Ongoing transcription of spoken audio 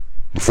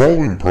The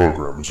following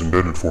program is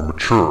intended for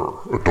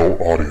mature,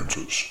 adult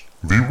audiences.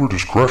 Viewer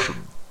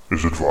discretion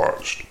is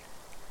advised.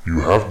 You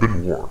have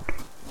been warned.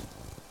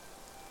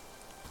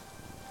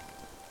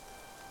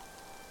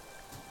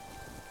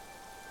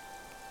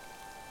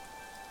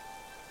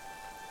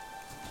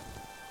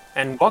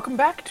 And welcome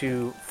back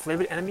to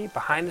Flavored Enemy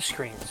Behind the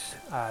Screens.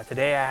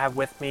 Today I have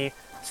with me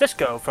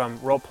Cisco from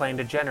Roleplaying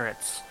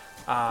Degenerates.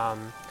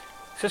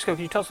 Cisco,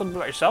 can you tell us a little bit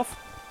about yourself?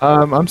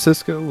 I'm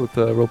Cisco with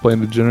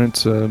Roleplaying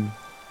Degenerates.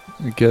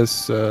 I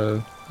guess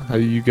how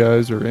you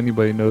guys or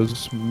anybody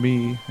knows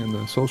me in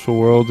the social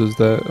world is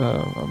that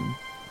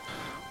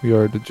we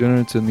are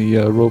degenerates in the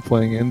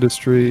role-playing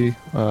industry,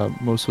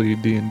 mostly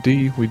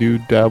D&D. We do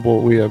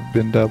dabble. We have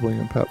been dabbling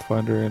in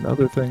Pathfinder and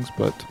other things,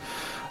 but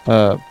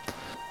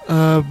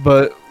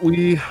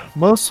we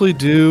mostly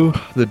do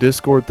the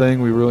Discord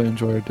thing. We really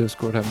enjoy our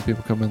Discord, having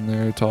people come in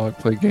there, talk,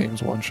 play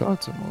games,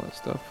 one-shots, and all that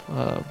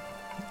stuff.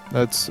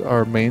 That's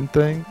our main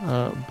thing,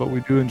 but we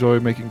do enjoy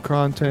making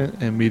content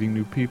and meeting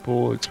new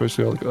people,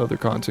 especially all the other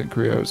content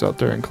creators out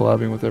there and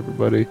collabing with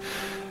everybody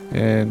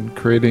and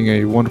creating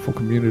a wonderful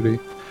community.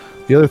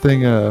 The other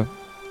thing I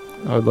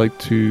would like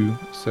to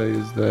say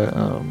is that,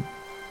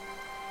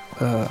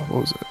 what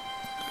was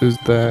it? Is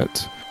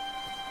that,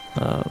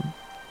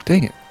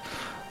 dang it.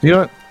 You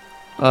know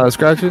what?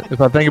 Scratch it. If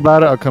I think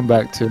about it, I'll come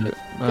back to it.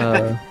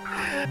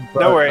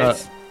 No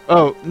worries.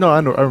 Oh, no,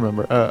 I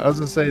remember. I was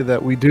going to say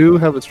that we do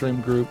have a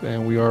stream group,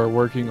 and we are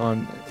working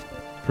on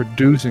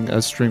producing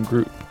a stream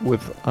group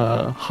with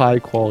a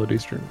high-quality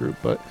stream group,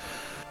 but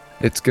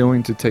it's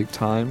going to take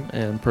time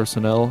and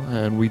personnel,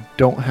 and we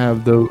don't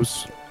have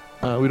those.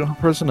 We don't have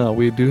personnel.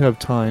 We do have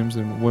times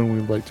and when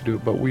we would like to do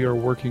it, but we are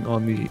working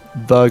on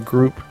the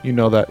group, you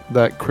know,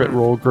 that crit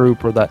roll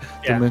group or that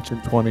Dimension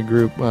 20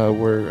 group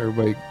where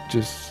everybody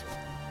just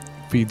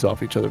feeds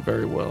off each other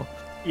very well.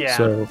 Yeah.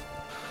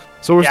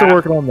 So we're still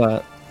working on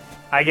that.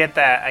 I get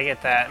that.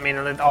 I mean,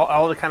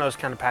 all the those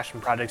kind of passion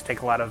projects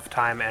take a lot of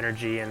time,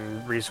 energy,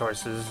 and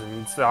resources,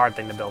 and it's a hard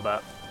thing to build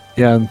up.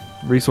 Yeah, and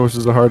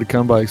resources are hard to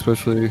come by,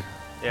 especially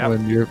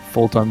when you're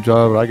full-time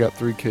job. I got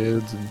 3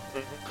 kids, and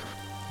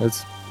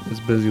it's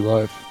busy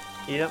life.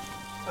 Yep.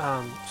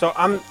 So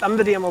I'm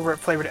the DM over at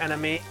Flavored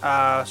Enemy.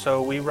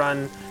 So we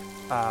run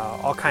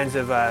all kinds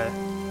of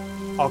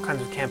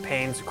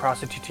campaigns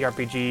across the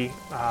TTRPG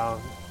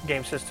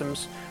game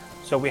systems.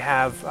 So we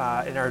have,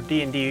 in our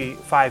D&D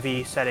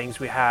 5e settings,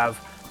 we have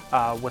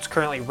what's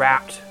currently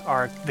wrapped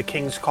are The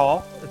King's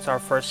Call. It's our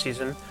first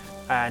season.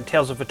 And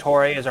Tales of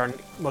Vittore is our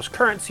most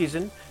current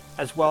season,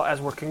 as well as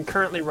we're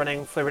concurrently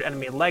running Flavored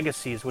Enemy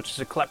Legacies, which is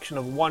a collection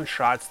of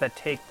one-shots that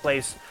take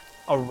place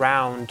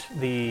around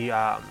the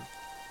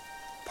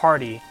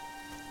party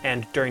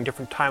and during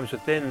different times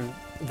within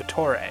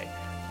Vittore.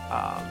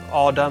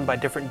 All done by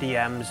different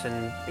DMs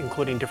and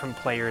including different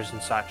players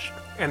and such.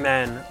 And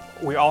then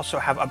we also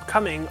have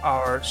upcoming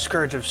our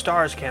Scourge of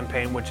Stars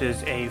campaign, which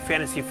is a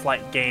Fantasy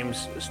Flight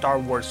Games Star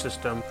Wars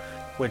system,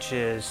 which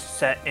is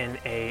set in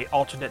a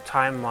alternate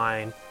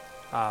timeline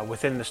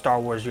within the Star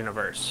Wars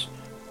universe.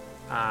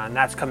 And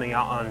that's coming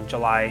out on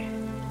July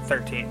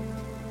 13th.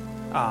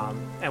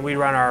 And we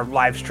run our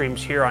live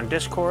streams here on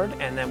Discord,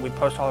 and then we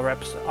post all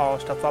our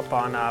stuff up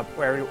on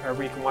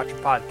wherever you can watch your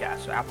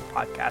podcast, so Apple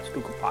Podcasts,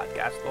 Google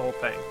Podcasts, the whole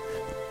thing.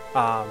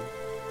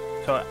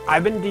 So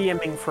I've been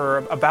DMing for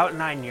about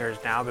 9 years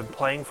now. I've been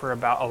playing for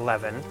about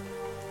 11.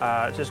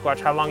 Cisco,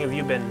 how long have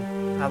you been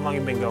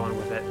going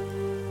with it?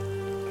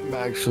 I'm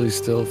actually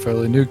still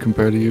fairly new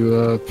compared to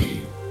you.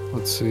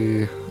 Let's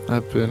see.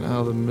 I've been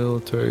out of the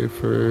military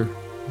for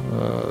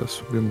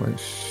this will be my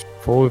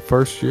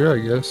first year, I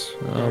guess.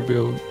 I'll be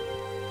able.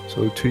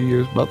 So 2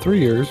 years, about 3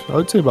 years. I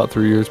would say about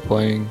 3 years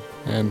playing,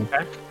 and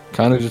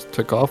kind of just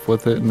took off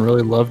with it and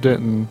really loved it,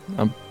 and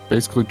I'm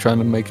basically trying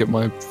to make it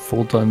my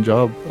full-time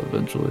job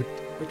eventually.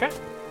 Okay.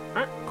 All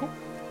right. Cool.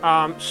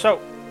 So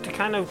to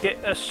kind of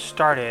get us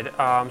started,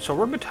 so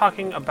we'll be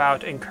talking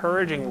about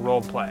encouraging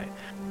roleplay.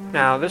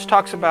 Now, this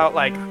talks about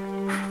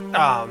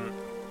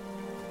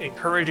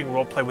encouraging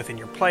roleplay within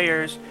your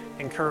players,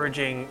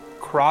 encouraging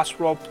cross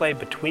roleplay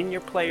between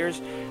your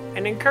players,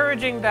 and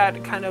encouraging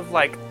that kind of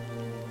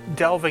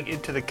delving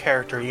into the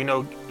character. You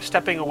know,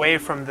 stepping away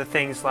from the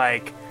things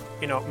like,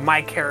 you know,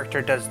 my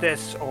character does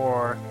this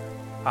or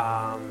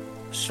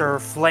Sir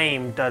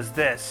Flame does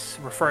this,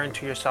 referring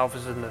to yourself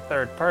as in the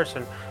third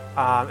person,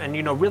 and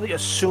you know, really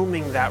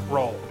assuming that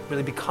role,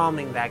 really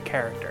becoming that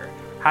character.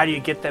 How do you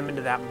get them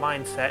into that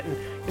mindset? And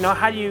you know,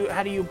 how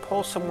do you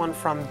pull someone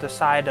from the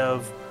side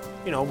of,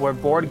 you know, where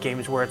board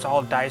games where it's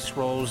all dice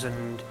rolls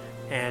and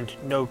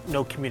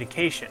no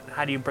communication?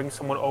 How do you bring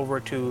someone over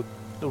to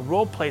the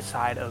role play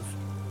side of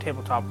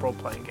tabletop role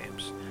playing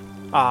games?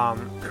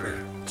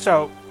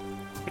 So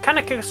it kind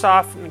of kicks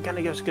off and kind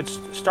of gives a good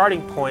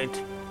starting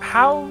point.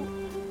 How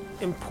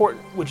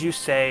important would you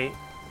say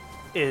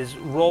is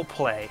role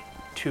play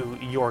to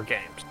your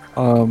games?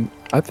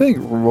 I think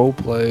role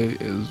play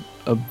is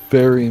a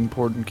very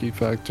important key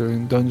factor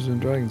in Dungeons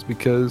and Dragons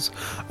because,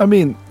 I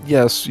mean,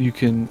 yes, you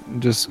can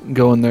just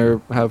go in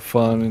there, have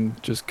fun,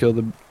 and just kill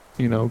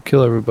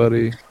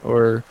everybody,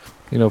 or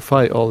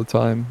fight all the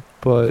time,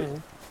 but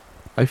Mhm.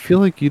 I feel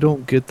like you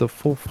don't get the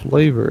full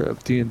flavor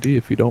of D&D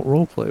if you don't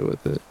roleplay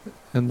with it.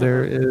 And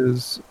there Mhm.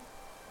 is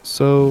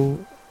so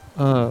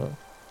uh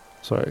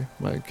sorry,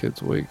 my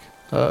kid's awake.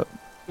 Uh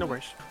No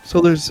worries.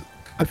 so there's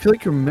I feel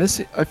like you're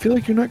missing I feel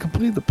like you're not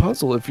completing the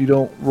puzzle if you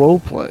don't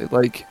roleplay.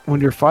 Like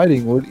when you're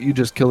fighting, would you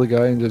just kill a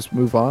guy and just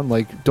move on?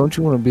 Like don't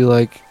you want to be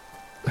like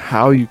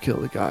how you kill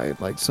the guy in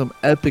like some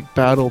epic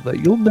battle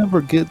that you'll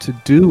never get to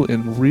do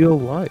in real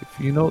life?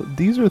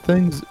 These are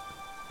things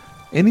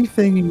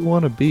anything you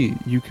want to be,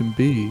 you can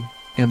be,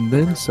 and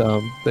then Mhm.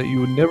 some that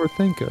you would never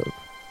think of.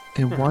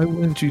 And Mhm. why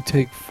wouldn't you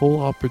take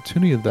full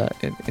opportunity of that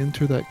and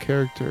enter that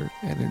character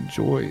and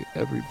enjoy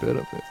every bit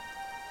of it?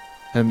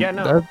 And Yeah.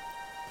 No.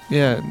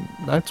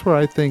 that's where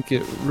I think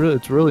it's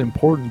really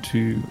important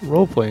to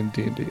role play in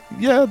D&D.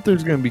 Yeah,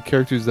 there's going to be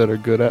characters that are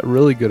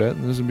really good at,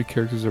 and there's going to be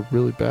characters that are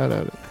really bad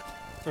at it.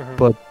 Mhm.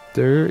 But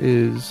there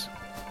is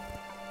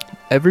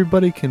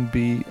everybody can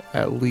be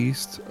at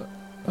least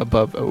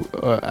above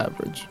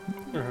average.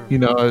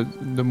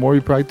 Mhm. The more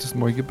you practice, the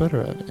more you get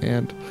better at it.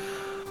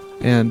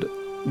 And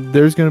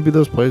there's gonna be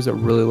those players that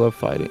really love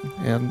fighting,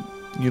 and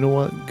you know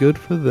what? Good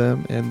for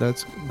them, and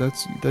that's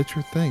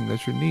your thing,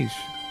 that's your niche.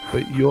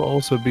 But you'll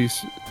also be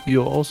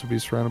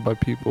surrounded by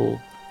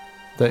people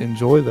that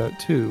enjoy that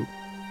too.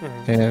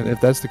 Mhm. And if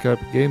that's the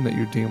type of game that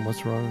your DM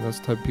wants to run, and that's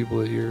the type of people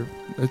that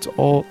it's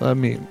all. I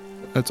mean,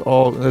 that's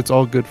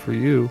all good for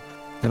you,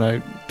 and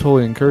I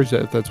totally encourage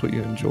that if that's what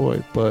you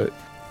enjoy. But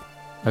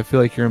I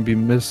feel like you're gonna be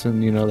missing,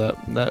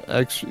 that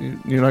extra.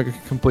 You're not gonna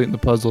complete the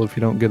puzzle if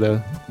you don't get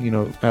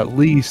at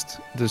least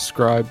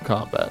describe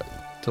combat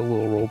to a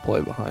little role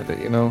play behind it.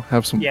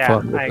 Have some Yeah,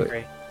 fun I with it.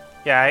 agree.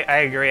 Yeah, I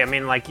agree. I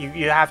mean, like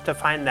you have to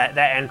find that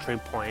entry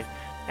point,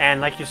 and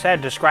like you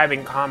said,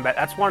 describing combat.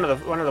 That's one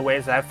of the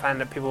ways that I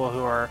find that people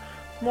who are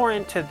more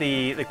into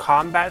the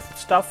combat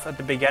stuff at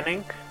the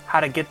beginning, how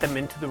to get them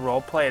into the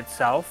role play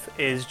itself,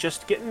 is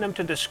just getting them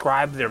to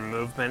describe their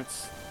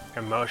movements,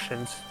 their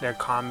motions, their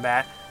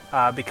combat,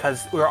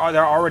 because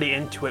they're already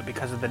into it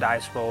because of the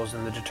dice rolls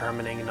and the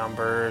determining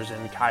numbers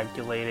and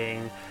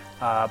calculating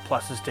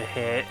pluses to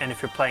hit, and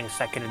if you're playing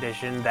second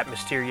edition, that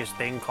mysterious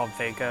thing called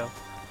Faco,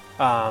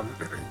 um,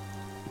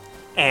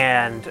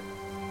 and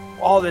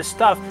all this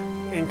stuff,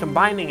 and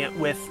combining it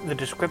with the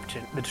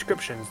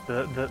descriptions,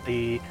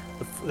 the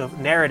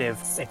narrative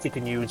that you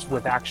can use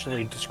with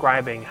actually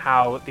describing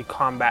how the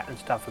combat and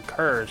stuff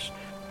occurs,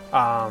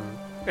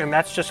 and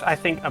that's just I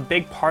think a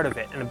big part of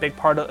it, and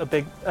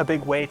a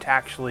big way to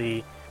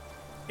actually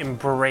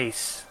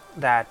embrace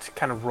that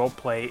kind of role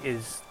play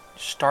is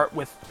start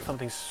with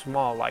something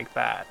small like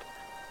that.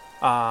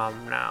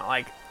 Now,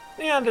 like,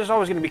 yeah, there's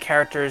always going to be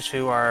characters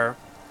who are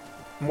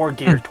more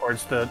geared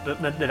towards the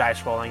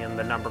dice rolling and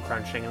the number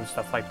crunching and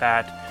stuff like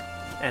that,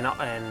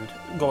 and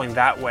going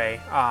that way.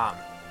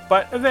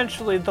 But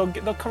eventually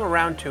they'll come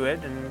around to it,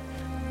 and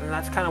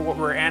that's kind of what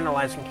we're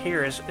analyzing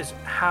here is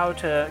how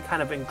to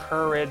kind of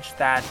encourage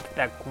that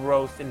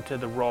growth into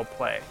the role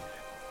play.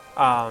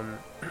 Um,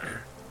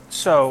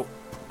 so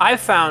I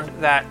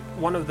found that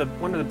one of the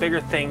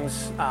bigger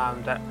things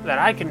that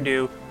I can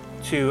do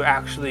to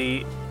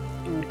actually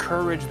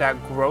encourage that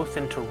growth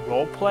into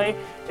role play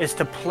is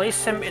to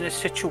place them in a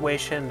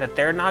situation that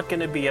they're not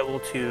going to be able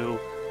to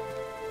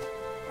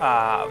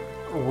uh,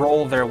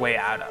 roll their way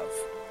out of.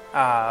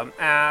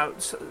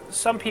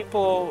 Some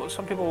people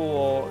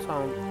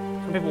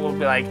will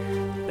be like,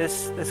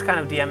 this kind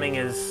of DMing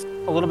is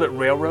a little bit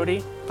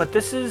railroady, but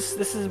this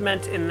is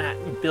meant in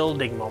that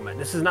building moment.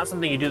 This is not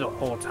something you do the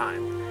whole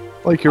time.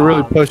 Like you're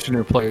really Um, pushing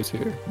your players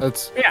here.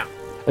 yeah.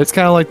 It's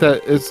kind of like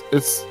that.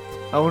 It's.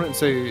 I wouldn't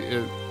say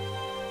it.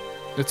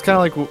 It's kind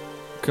of like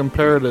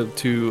comparative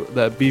to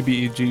that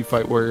BBEG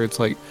fight where it's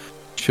like,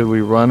 should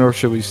we run or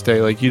should we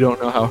stay? Like you don't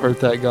know how hurt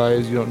that guy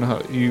is. You don't know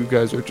how you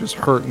guys are just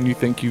hurt, and you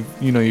think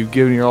you've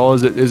given your all.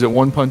 Is it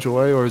one punch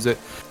away or is it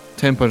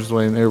 10 punches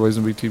away and everybody's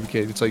gonna be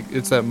TPK'd? It's like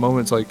it's that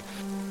moment. It's like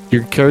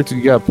your character.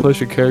 You gotta push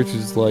your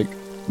characters to, like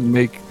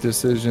make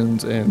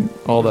decisions and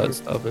all that Mhm.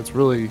 stuff. It's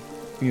really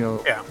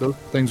Yeah. those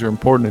things are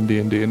important in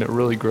D&D, and it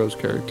really grows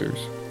characters.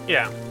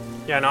 Yeah.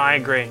 Yeah. No, I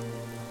agree.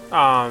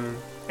 And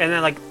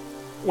then like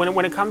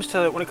when it comes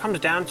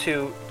down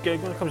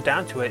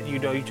to it,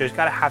 you just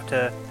gotta have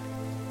to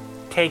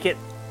take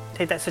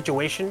that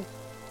situation,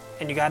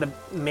 and you gotta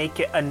make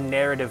it a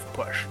narrative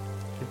push.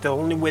 The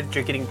only way that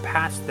you're getting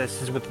past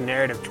this is with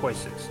narrative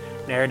choices,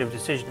 narrative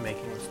decision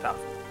making and stuff.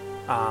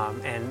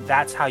 And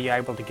that's how you're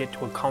able to get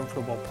to a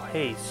comfortable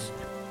place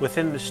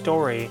within the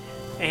story,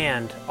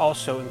 and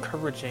also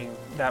encouraging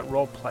that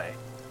role play.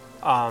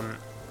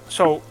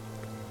 So,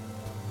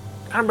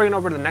 kind of bringing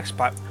over to the next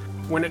spot,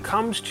 when it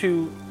comes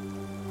to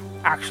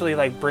actually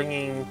like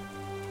bringing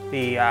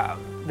the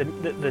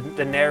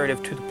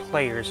narrative to the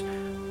players,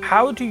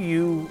 how do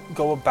you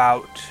go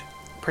about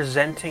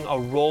presenting a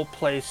role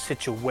play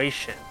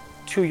situation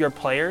to your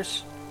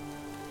players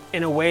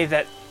in a way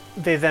that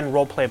they then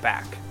role play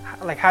back?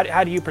 Like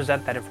how do you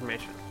present that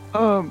information?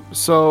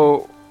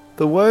 So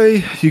the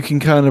way you can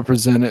kind of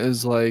present it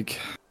is like,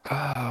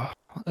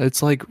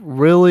 it's like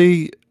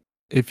really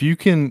if you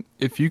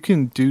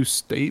can do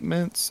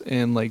statements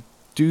and like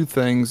do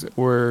things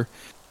where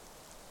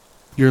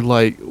you're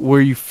like where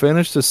you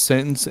finish the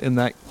sentence in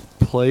that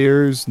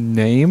player's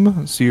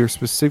name, so you're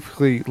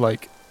specifically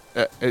like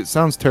it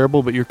sounds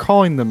terrible, but you're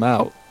calling them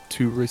out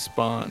to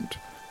respond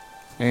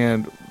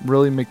and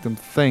really make them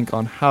think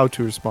on how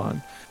to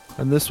respond.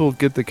 And this will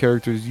get the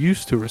characters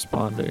used to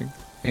responding.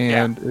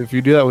 And if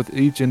you do that with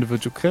each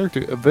individual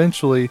character,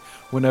 eventually,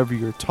 whenever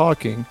you're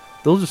talking,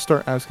 they'll just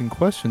start asking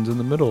questions in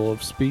the middle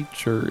of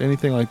speech or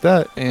anything like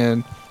that.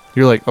 And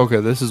you're like, okay,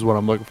 this is what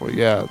I'm looking for.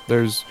 Yeah,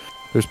 there's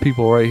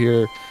people right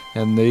here,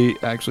 and they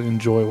actually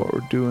enjoy what we're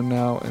doing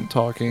now and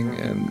talking,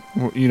 and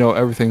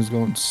everything's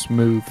going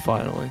smooth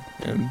finally.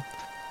 And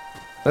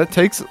that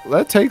takes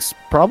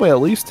probably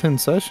at least 10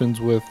 sessions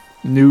with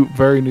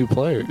very new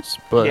players.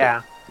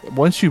 But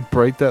once you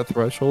break that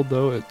threshold,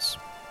 though, it's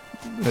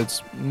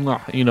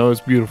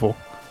beautiful.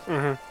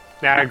 Yeah,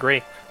 I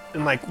agree.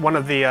 And like one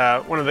of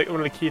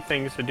the key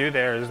things to do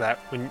there is that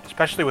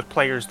especially with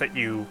players that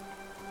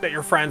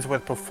you're friends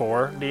with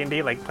before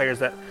D&D, like players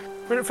that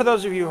for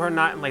those of you who are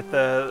not in like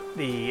the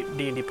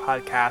D&D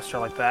podcast or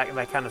like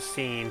that kind of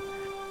scene,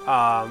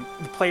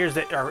 the players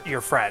that are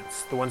your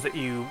friends, the ones that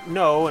you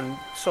know and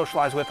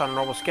socialize with on a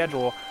normal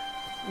schedule,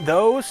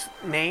 those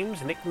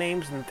names,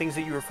 nicknames, and things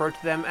that you refer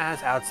to them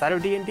as outside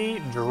of D&D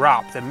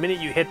drop the minute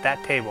you hit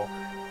that table.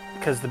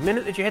 Because the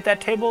minute that you hit that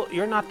table,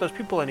 you're not those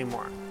people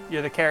anymore.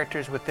 You're the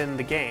characters within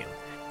the game.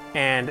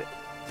 And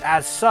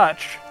as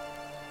such,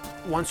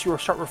 once you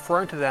start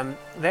referring to them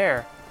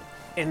there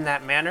in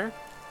that manner,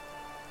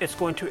 it's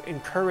going to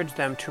encourage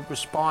them to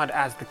respond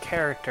as the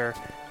character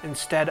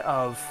instead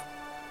of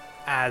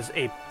as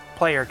a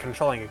player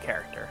controlling a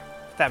character.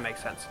 If that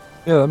makes sense.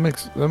 Yeah, that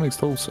makes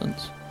total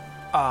sense.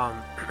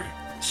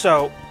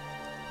 So,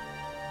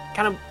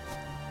 kind of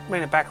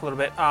bring it back a little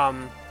bit.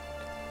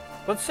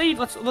 Let's say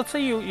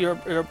you're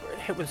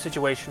hit with a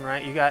situation,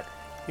 right? You got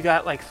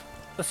like,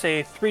 let's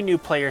say 3 new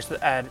players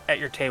at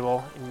your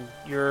table, and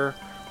you're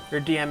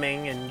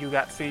DMing, and you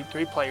got three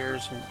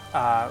players, and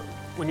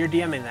when you're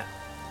DMing them,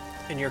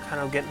 and you're kind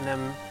of getting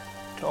them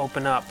to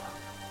open up,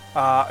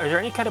 is there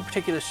any kind of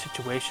particular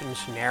situation,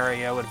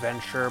 scenario,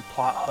 adventure,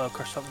 plot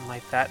hook, or something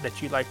like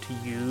that you like to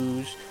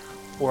use,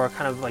 or a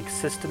kind of like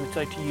system that you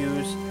like to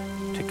use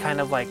to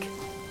kind of like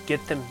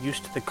get them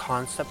used to the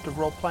concept of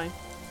role playing?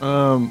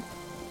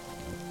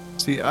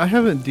 See, I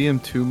haven't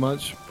DM'd too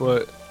much,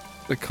 but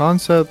the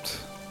concept,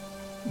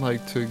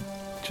 like, to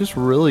just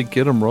really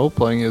get them role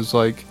playing is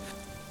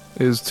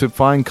to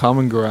find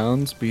common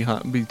grounds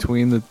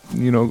between the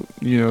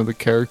the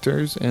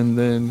characters, and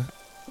then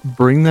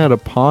bring that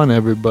upon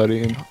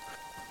everybody,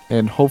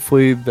 and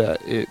hopefully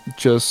that it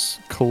just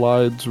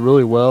collides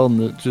really well,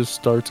 and it just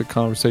starts a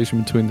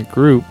conversation between the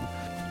group,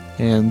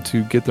 and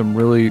to get them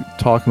really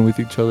talking with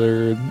each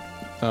other,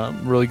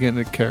 and really getting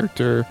a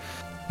character,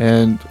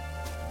 and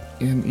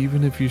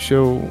even if you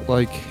show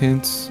like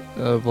hints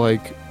of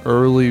like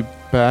early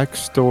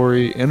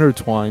backstory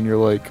intertwine, you're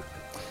like,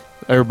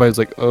 everybody's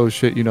like, oh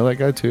shit, you know that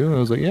guy too? And I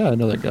was like, yeah, I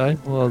know that guy.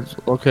 Well,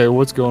 okay,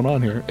 what's going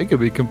on here? It could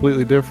be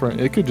completely different.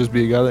 It could just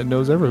be a guy that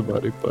knows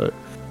everybody, but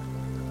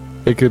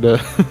it could,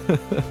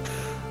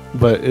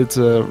 but it's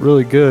a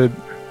really good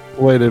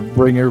way to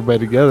bring everybody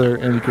together,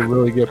 and you can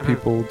really get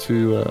people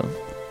to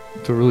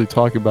really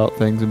talk about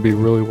things and be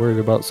really worried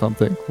about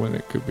something when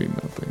it could be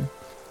nothing.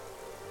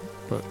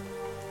 But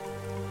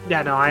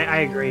yeah, no, I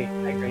agree.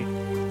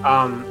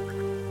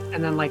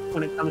 And then, like,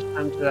 when it comes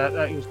time to that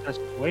kind of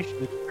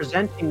situation,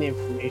 presenting the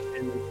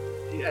information,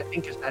 I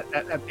think is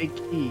that big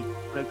key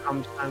when it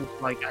comes time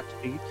to, like,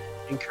 actually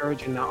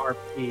encouraging the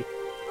RP.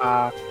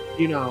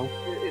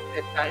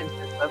 It's that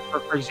instance of,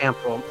 for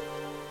example,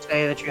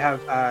 say that you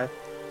have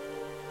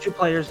 2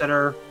 players that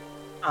are,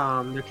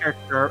 their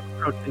characters are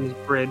approaching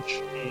this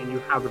bridge, and you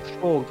have a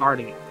troll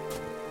guarding it.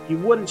 You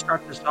wouldn't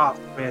start this off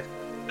with,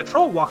 the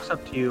troll walks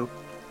up to you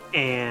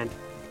and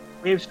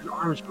waves his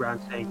arms around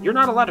saying, "You're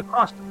not allowed to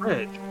cross the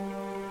bridge."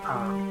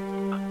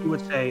 You would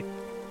say,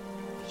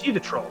 "See the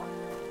troll."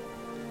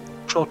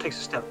 The troll takes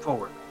a step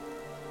forward.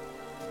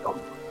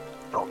 "Don't.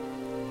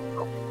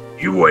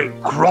 You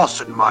ain't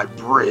crossing my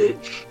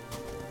bridge."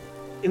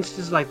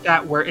 Instances like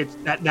that, where it's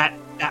that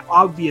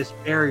obvious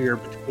barrier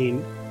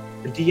between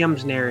the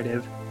DM's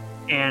narrative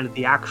and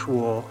the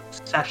actual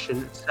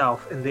session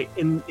itself, and the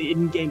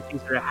in-game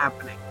things that are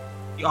happening.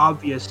 The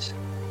obvious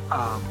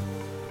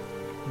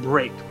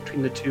break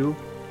between the two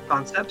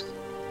concepts,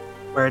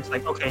 where it's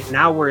like, okay,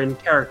 now we're in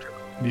character.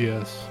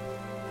 Yes.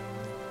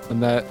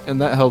 And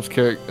that helps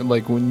character,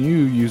 like when you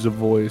use a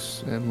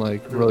voice and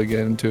like really get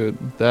into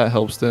it, that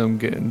helps them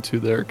get into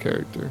their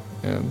character.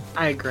 And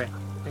I agree.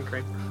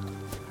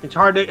 It's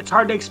hard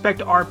to expect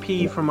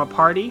RP from a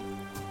party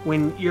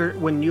when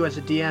you as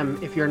a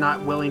DM, if you're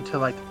not willing to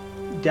like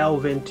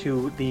delve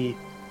into the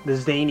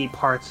zany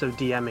parts of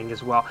DMing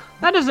as well.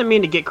 That doesn't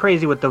mean to get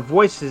crazy with the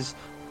voices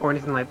or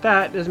anything like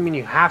that. It doesn't mean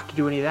you have to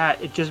do any of that.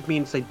 It just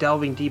means like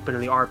delving deep into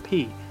the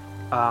RP.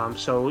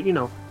 So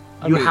you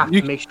have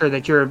to make sure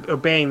that you're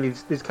obeying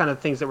these kind of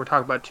things that we're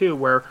talking about too,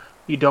 where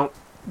you don't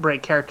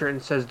break character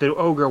and says the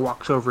ogre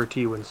walks over to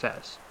you and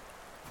says,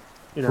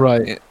 you know.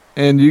 Right.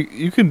 And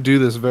you can do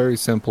this very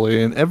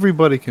simply, and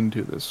everybody can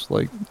do this.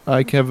 Like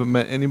I haven't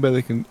met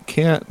anybody that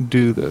can't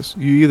do this.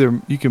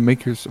 You can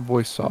make your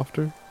voice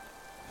softer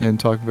and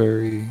talk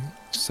very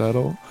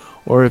subtle,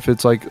 or if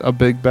it's like a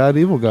big bad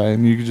evil guy,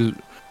 and you can just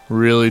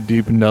really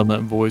deepen down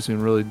that voice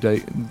and really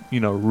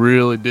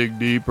really dig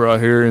deep right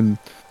here and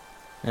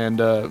and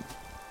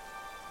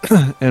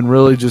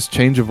really just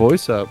change your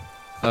voice up.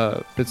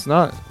 It's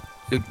not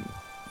it.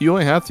 You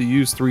only have to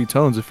use 3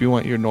 tones if you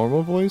want your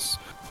normal voice,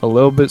 a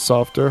little bit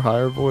softer,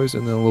 higher voice,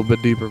 and then a little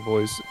bit deeper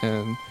voice.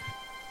 And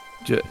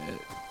ju-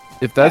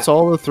 if that's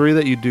all the 3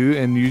 that you do,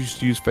 and you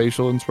just use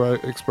facial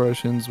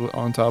expressions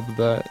on top of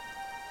that,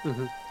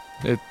 Mm-hmm.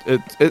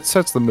 it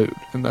sets the mood,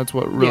 and that's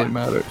what really Yeah.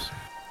 matters.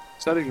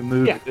 Setting the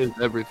mood Yeah. is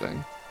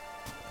everything.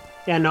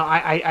 Yeah, no,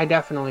 I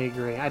definitely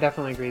agree. I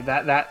definitely agree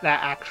that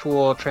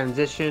actual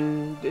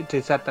transition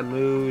to set the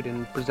mood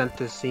and present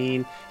the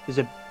scene is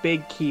a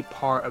big key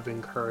part of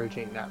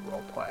encouraging that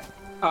role play.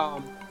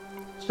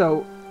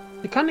 So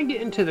to kind of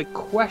get into the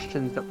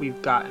questions that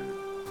we've gotten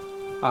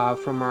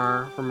from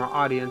our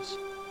audience,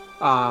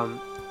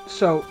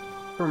 so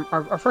from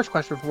our first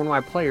question from one of my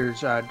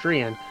players,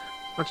 Drian,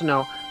 wants to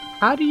know,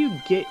 how do you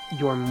get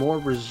your more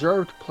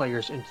reserved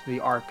players into the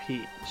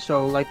RP?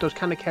 So like those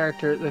kind of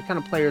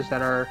players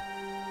that are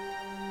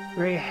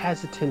very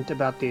hesitant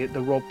about the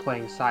role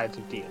playing sides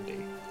of D&D.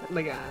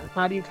 Like,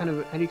 how do you kind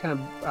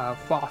of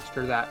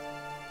foster that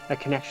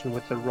connection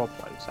with the role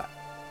playing side?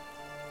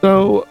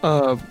 So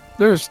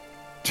there's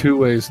 2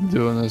 ways of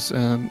doing this,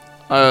 and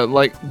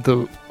we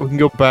can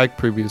go back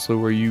previously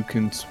where you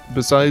can,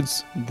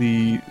 besides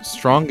the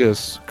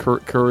strongest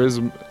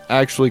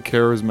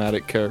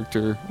charismatic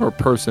character or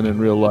person in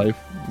real life,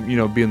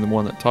 being the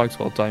one that talks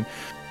all the time,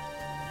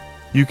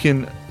 you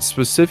can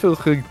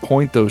specifically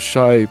point those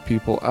shy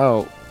people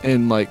out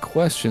in like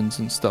questions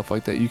and stuff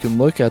like that. You can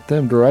look at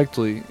them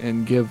directly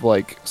and give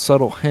like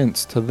subtle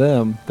hints to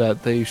them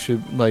that they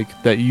should,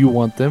 like, that you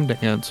want them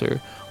to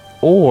answer.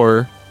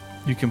 Or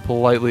you can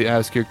politely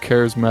ask your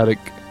charismatic,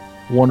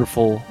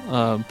 wonderful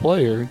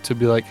player to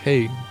be like,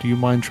 hey, do you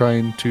mind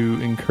trying to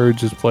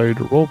encourage this player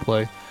to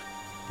roleplay,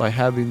 by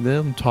having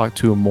them talk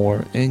to him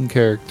more in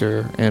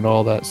character and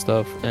all that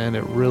stuff, and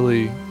it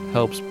really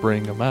helps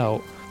bring them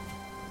out.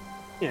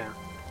 Yeah,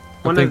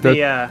 I think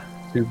that's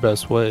 2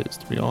 best ways,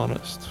 to be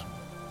honest.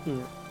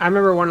 I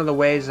remember one of the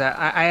ways that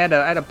I had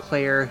a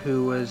player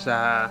who was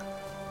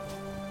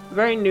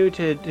very new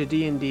to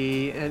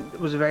D&D and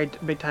was a very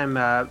big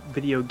time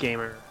video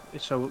gamer.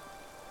 So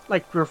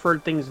like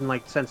referred things in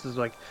like senses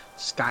like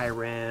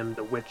Skyrim,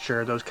 The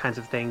Witcher, those kinds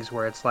of things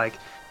where it's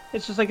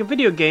just like a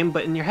video game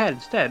but in your head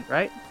instead,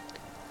 right?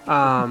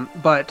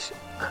 But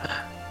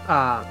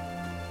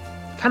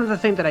kind of the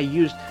thing that I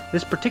used,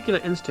 this particular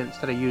instance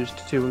that I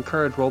used to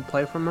encourage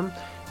roleplay from him,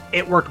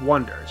 it worked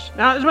wonders.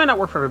 Now, this might not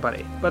work for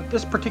everybody, but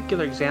this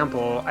particular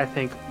example, I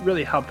think,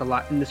 really helped a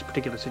lot in this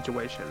particular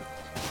situation.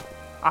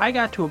 I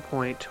got to a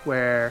point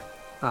where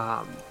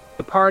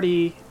the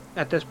party,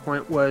 at this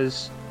point,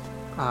 was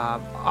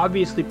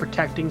obviously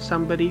protecting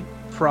somebody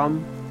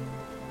from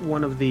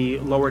one of the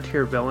lower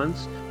tier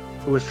villains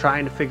who was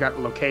trying to figure out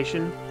the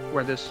location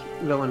where this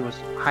villain was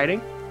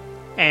hiding.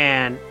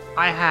 And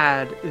I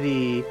had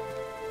the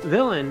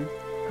villain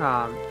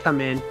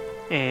come in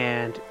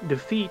and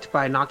defeat,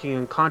 by knocking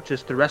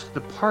unconscious, the rest of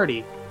the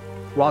party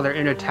while they're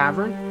in a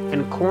tavern,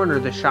 and corner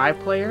the shy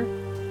player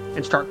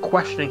and start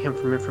questioning him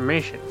for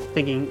information,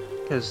 thinking,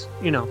 because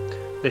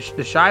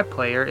the shy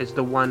player is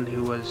the one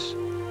who was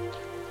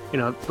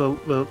the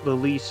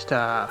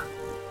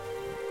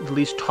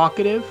least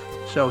talkative,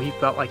 so he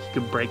felt like he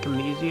could break him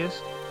the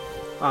easiest.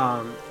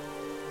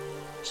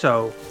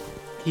 So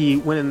he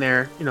went in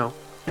there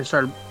and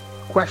started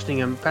questioning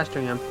him,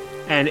 pestering him.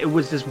 And it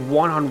was this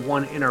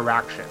one-on-one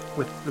interaction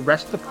with the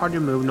rest of the party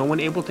removed, no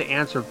one able to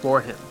answer for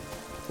him,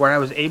 where I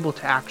was able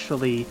to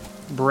actually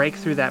break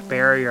through that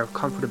barrier of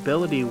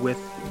comfortability with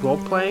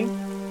role-playing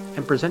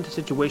and present a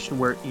situation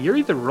where you're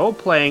either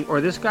role-playing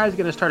or this guy's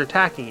going to start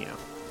attacking you.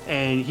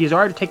 And he's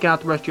already taken out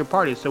the rest of your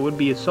party, so it would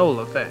be a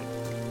solo thing.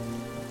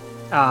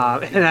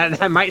 And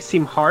that might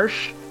seem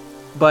harsh,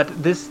 but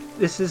this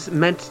is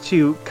meant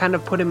to kind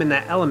of put him in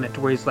that element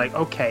where he's like,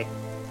 okay,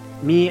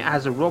 me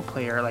as a role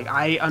player, like,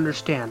 I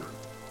understand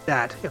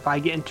that if I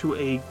get into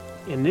a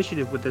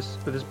initiative with this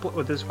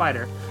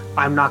fighter,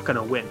 I'm not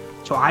gonna win.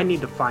 So I need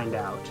to find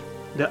out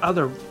the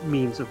other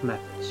means of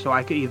methods. So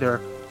I could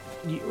either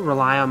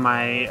rely on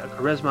my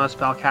charisma,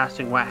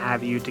 spellcasting, what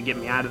have you, to get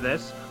me out of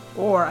this,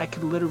 or I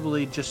could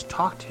literally just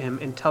talk to him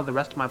until the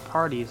rest of my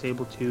party is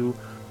able to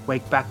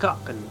wake back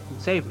up and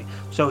save me.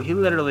 So he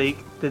literally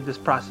did this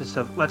process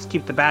of, let's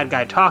keep the bad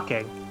guy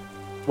talking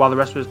while the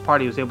rest of his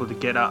party was able to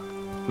get up.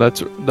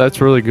 That's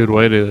a really good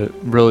way to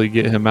really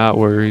get him out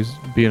where he's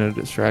being a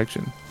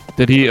distraction.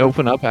 Did he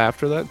open up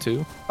after that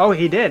too? Oh,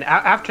 he did.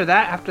 After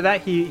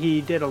that,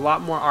 he did a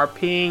lot more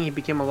RPing. He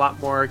became a lot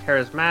more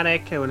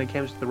charismatic when it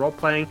comes to the role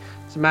playing.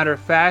 As a matter of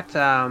fact,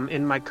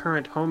 in my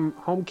current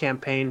home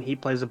campaign, he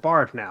plays a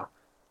bard now.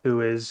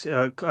 who is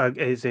a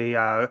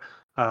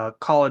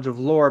College of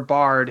Lore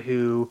bard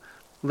who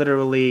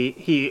literally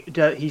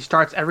he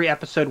starts every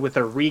episode with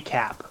a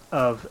recap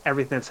of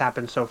everything that's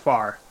happened so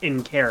far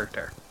in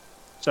character.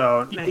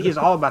 So he's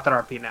all about that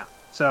RP now.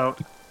 So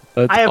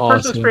That's I have personal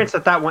awesome. experience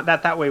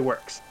that way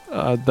works.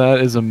 That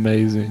is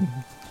amazing.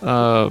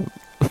 I'm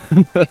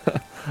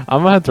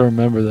gonna have to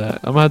remember that.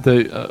 I'm gonna have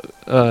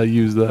to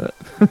use that.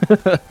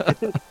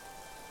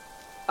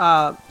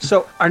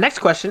 So our next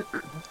question: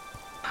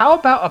 how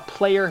about a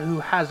player who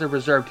has a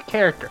reserved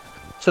character?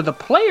 So the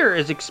player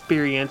is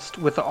experienced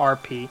with the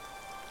RP,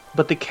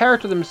 but the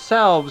character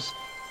themselves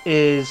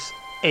is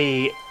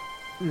a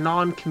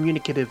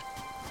non-communicative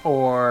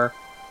or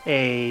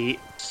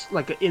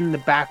like a in the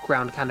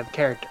background kind of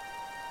character.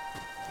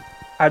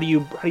 How do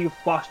you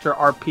foster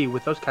RP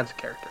with those kinds of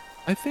characters?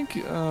 I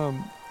think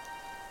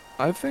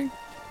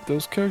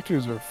those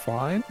characters are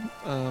fine.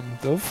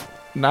 They'll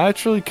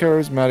naturally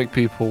charismatic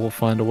people will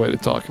find a way to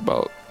talk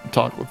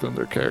within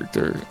their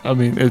character. I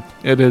mean,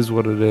 it is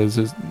what it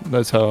is.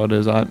 That's how it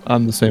is.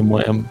 I'm the same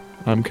way.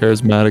 I'm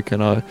charismatic,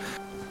 and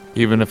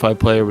even if I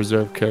play a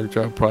reserved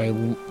character, I'll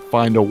probably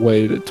find a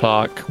way to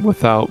talk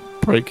without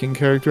breaking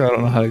character. I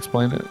don't know how to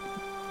explain it,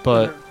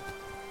 but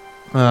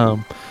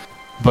um,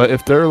 but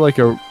if they're like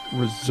a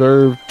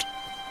reserved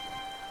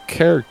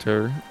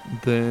character,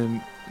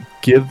 then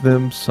give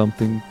them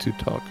something to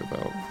talk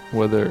about.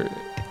 Whether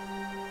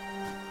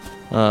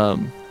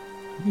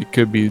it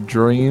could be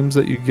dreams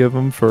that you give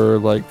them for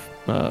like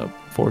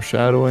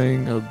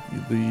foreshadowing of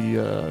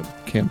the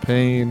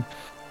campaign.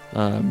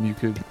 You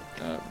could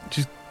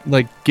just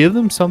like give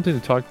them something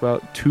to talk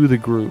about to the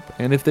group,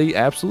 and if they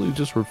absolutely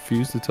just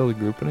refuse to tell the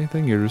group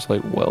anything, you're just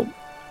like, well,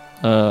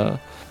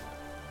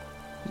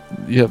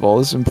 you have all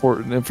this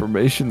important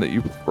information that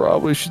you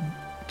probably should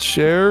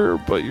share,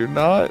 but you're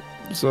not.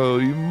 So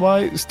you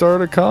might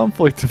start a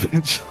conflict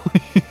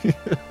eventually.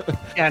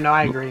 Yeah, no,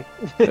 I agree.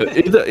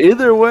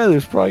 either way,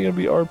 there's probably gonna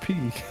be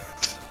RP.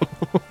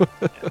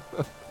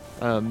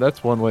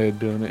 That's one way of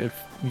doing it. If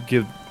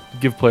you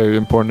give players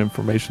important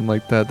information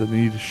like that they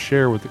need to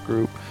share with the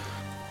group,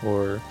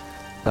 or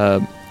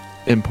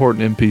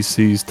important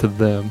NPCs to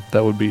them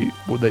that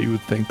you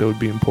would think that would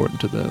be important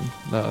to them,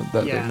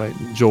 that they might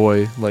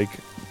enjoy, like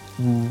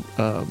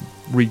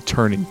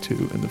returning to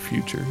in the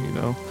future.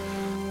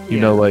 You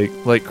know,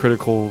 like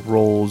Critical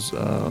Role's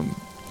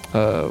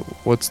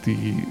what's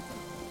the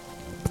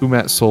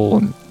Pumat Soul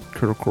and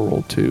Critical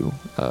Role 2.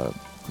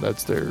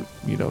 That's their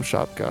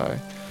shop guy.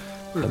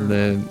 Mm-hmm. And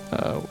then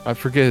I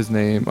forget his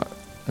name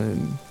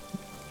in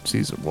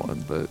season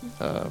 1, but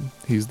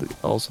he's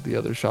also the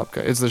other shop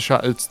guy. It's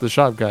the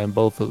shop guy in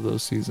both of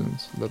those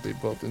seasons that they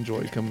both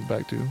enjoy coming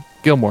back to.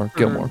 Gilmore.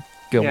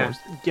 Yeah,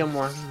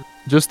 Gilmore.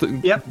 Just to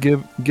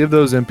give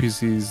those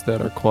NPCs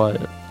that are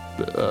quiet,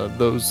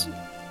 those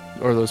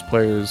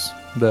players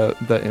that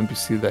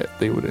NPC that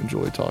they would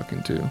enjoy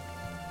talking to.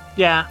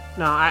 Yeah,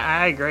 no,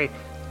 I agree.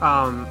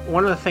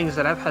 One of the things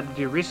that I've had to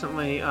do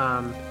recently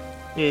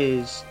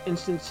is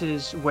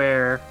instances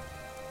where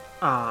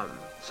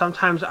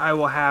sometimes I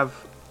will have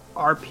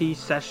RP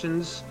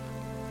sessions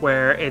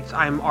where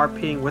I'm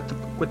RPing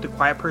with the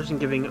quiet person,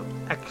 giving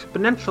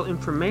exponential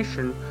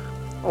information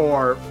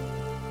or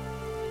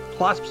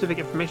plot specific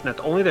information that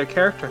only their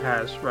character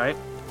has, right?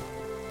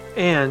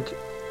 And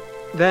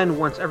then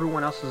once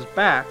everyone else is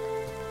back,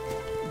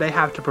 they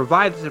have to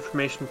provide this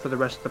information for the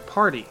rest of the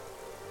party.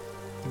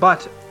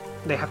 But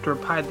they have to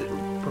provide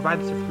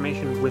this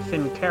information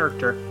within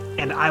character,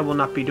 and I will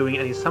not be doing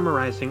any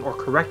summarizing or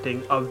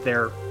correcting of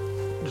their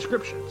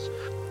descriptions.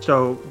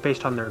 So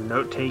based on their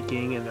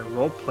note-taking and their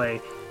role-play,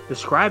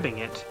 describing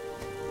it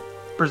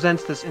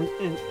presents this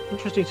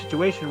interesting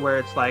situation where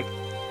it's like,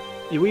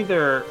 you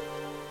either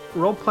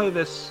role-play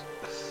this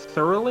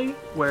thoroughly,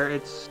 where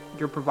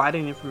you're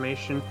providing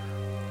information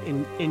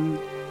in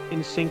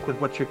sync with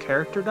what your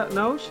character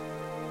knows,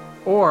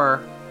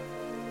 or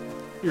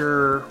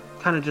you're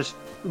kind of just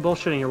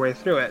bullshitting your way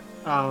through it.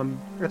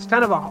 It's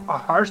kind of a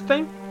harsh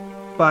thing,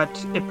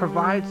 but it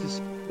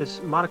provides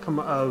this modicum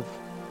of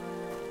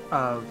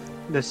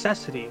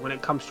necessity when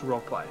it comes to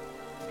roleplay.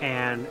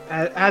 And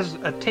as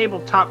a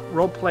tabletop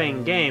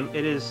role-playing game,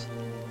 it is.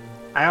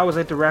 I always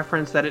like to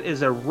reference that it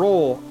is a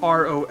role,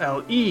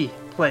 ROLE,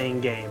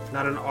 playing game,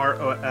 not an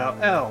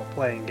ROLL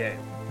playing game.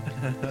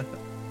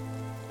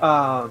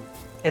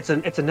 It's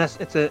an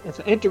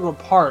integral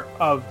part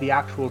of the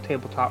actual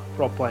tabletop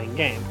role-playing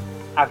game.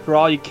 After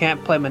all, you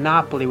can't play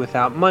Monopoly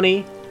without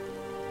money.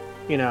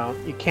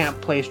 You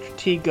can't play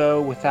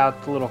Stratego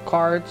without the little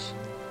cards.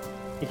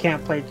 You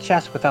can't play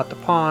chess without the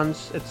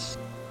pawns. It's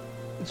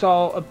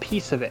all a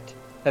piece of it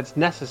that's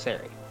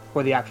necessary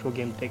for the actual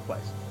game to take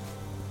place.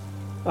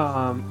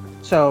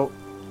 So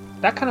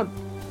that kind of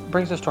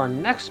brings us to our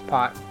next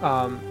spot.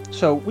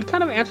 So we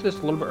kind of answered this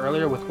a little bit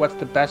earlier with what's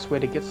the best way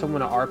to get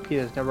someone to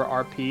RP that's never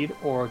RP'd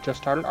or just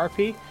started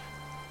RP.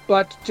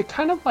 But to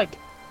kind of like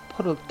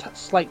put a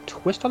slight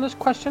twist on this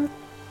question,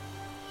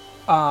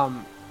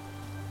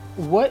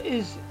 what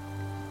is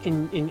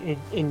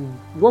in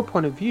your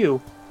point of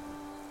view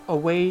a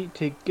way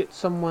to get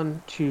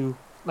someone to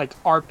like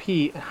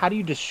RP? How do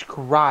you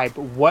describe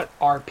what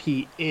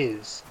RP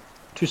is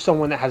to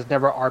someone that has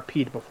never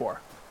RP'd before?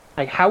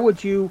 Like, how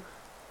would you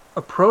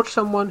approach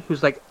someone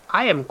who's like,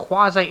 I am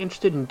quasi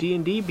interested in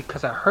D&D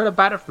because I heard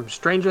about it from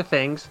Stranger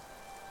Things.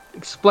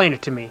 Explain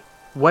it to me.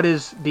 What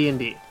is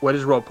D&D? What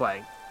is role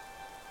playing?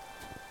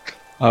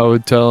 I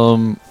would tell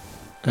them,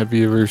 have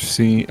you ever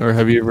seen or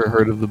have you ever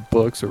heard of the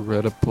books or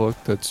read a book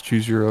that's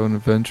Choose Your Own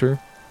Adventure?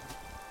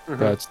 Mm-hmm.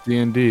 That's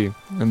D&D.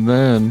 And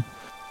then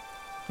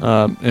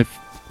if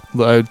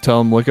I would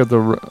tell them, look at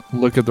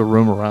the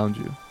room around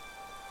you.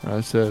 And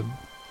I said,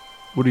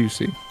 what do you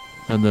see?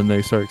 And then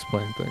they start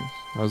explaining things.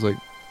 I was like,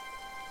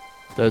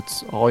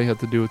 that's all you have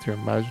to do with your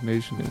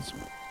imagination is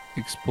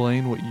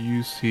explain what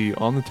you see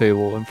on the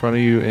table in front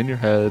of you in your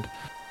head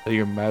that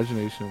your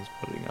imagination is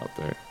putting out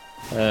there.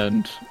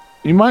 And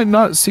you might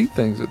not see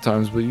things at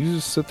times, but you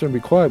just sit there and be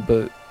quiet.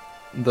 But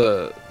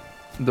the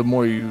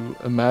more you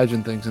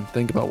imagine things and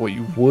think about what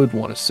you would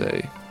want to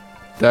say,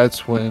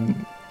 that's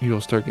when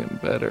you'll start getting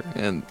better.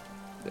 And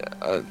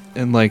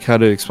like how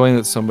to explain it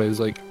to somebody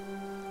is like,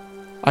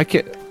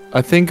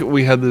 I think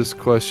we had this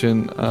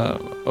question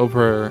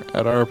over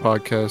at our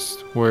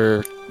podcast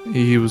where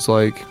he was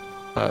like,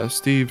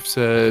 Steve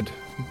said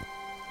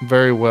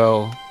very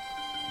well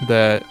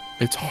that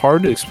it's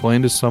hard to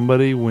explain to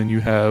somebody when you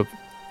have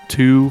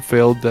 2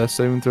 failed death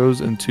saving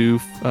throws and 2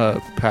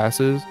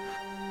 passes,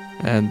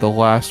 and the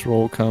last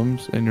roll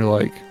comes, and you're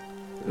like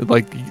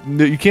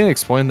you can't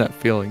explain that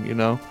feeling, you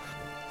know.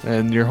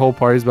 And your whole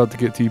party's about to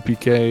get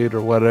TPK'd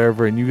or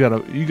whatever, and you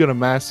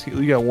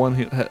got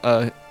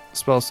one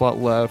spell slot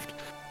left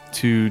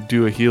to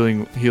do a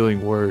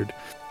healing word,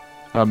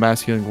 a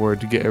mass healing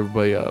word to get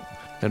everybody up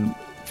and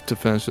to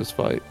finish this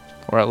fight,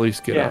 or at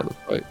least get out of the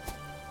fight.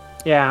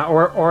 Yeah,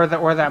 or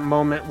that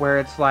moment where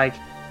it's like,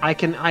 I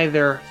can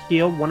either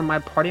heal one of my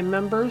party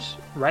members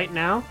right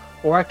now,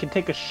 or I can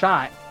take a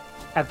shot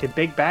at the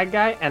big bad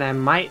guy, and I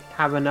might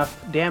have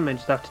enough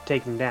damage left to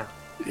take him down.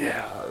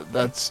 Yeah,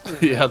 that's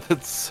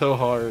so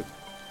hard.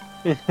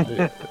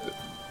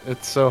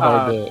 It's so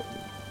hard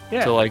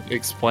to like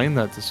explain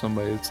that to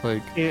somebody. It's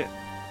like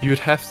you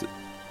have to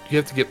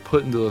get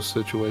put into those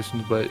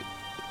situations, but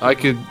I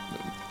could,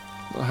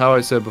 how I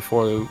said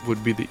before, it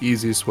would be the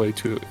easiest way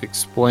to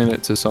explain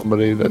it to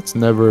somebody that's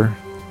never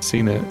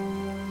seen it.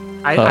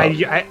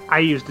 I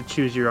use the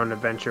Choose Your Own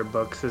Adventure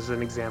books as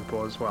an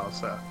example as well.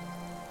 So,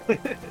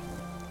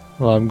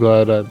 well, I'm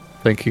glad I'm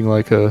thinking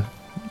like a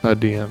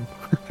DM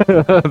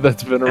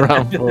that's been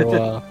around for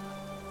a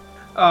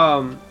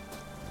while.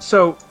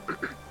 So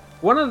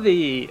one of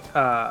the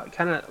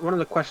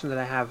questions that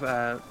I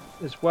have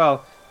as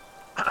well,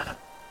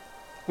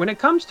 when it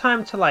comes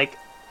time to like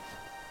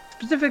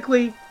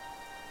specifically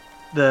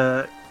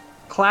the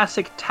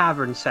classic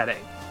tavern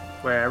setting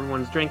where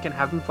everyone's drinking,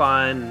 having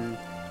fun, and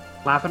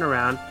laughing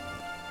around,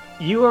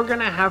 you are going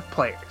to have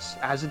players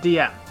as a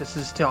DM. This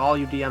is to all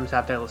you DMs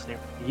out there listening.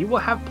 You will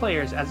have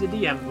players as a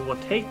DM who will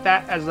take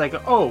that as like,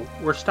 oh,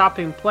 we're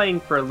stopping playing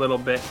for a little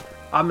bit.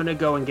 I'm going to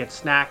go and get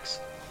snacks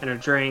and a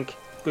drink,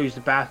 go use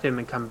the bathroom,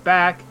 and come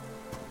back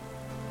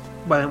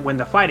when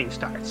the fighting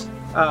starts.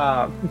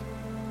 That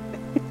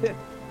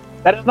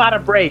is not a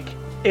break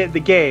in the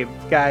game,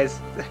 guys.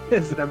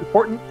 It's an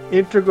important,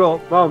 integral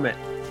moment.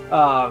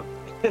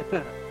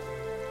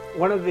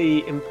 One of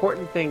the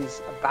important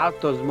things about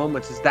those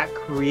moments is that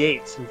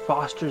creates and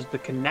fosters the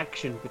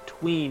connection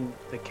between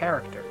the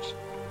characters.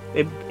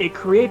 It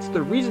creates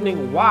the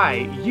reasoning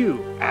why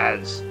you,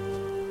 as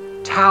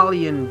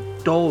Talion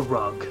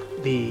Dolrug,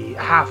 the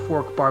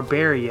half-orc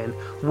barbarian,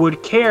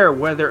 would care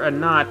whether or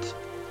not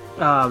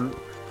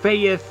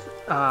Faith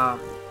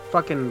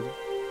fucking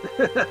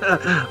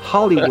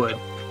Hollywood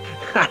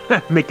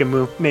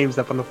making names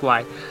up on the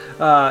fly.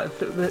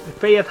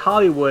 Faith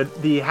Hollywood,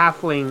 the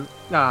halfling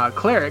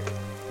cleric,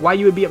 why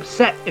you would be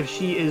upset if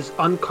she is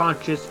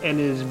unconscious and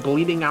is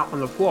bleeding out on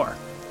the floor.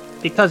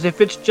 Because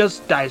if it's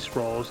just dice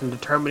rolls and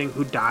determining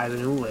who dies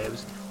and who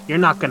lives, you're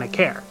not going to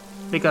care.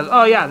 Because,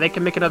 oh yeah, they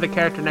can make another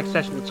character next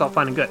session, it's all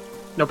fine and good.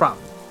 No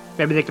problem.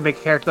 Maybe they can make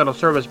a character that'll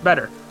serve us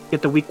better.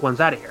 Get the weak ones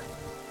out of here.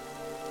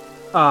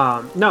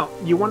 No,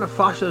 you want to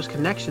foster those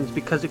connections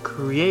because it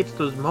creates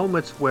those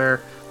moments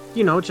where,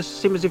 you know, just the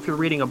same as if you're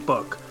reading a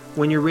book.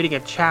 When you're reading a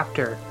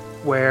chapter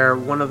where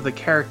one of the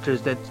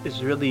characters that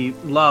is really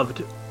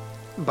loved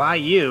by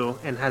you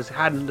and has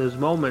had those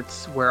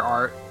moments where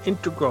are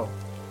integral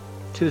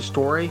to the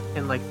story,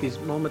 and like these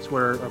moments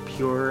where are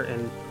pure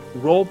and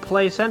role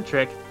play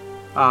centric,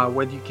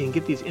 where you can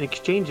get these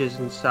exchanges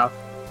and stuff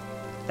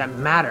that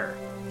matter,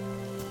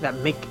 that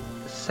make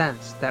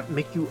sense, that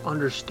make you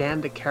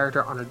understand the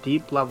character on a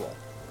deep level.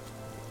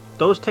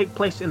 Those take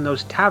place in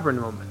those tavern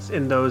moments,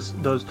 in those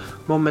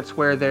moments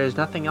where there's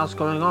nothing else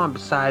going on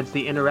besides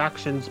the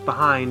interactions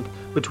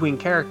between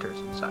characters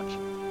and such.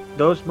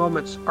 Those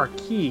moments are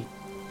key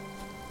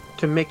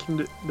to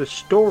making the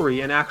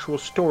story an actual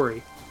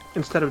story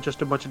instead of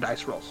just a bunch of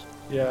dice rolls.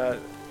 Yeah,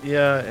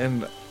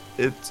 and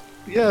it's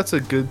a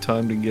good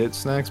time to get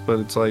snacks, but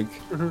it's like,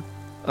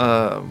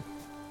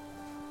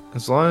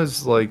 As long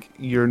as like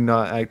you're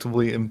not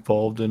actively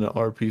involved in an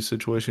RP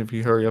situation, if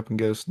you hurry up and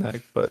get a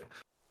snack. But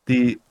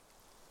the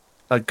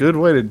a good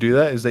way to do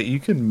that is that you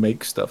can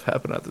make stuff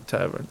happen at the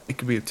tavern. It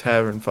could be a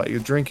tavern fight, a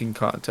drinking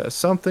contest,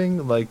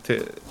 something like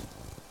to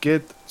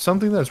get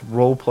something that's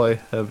role play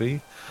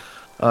heavy.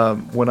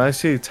 When I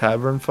say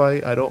tavern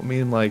fight, I don't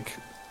mean like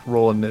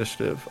roll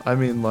initiative. I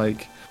mean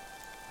like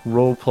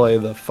role play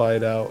the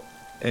fight out,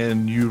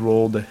 and you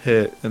roll the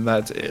hit, and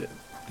that's it.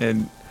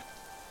 And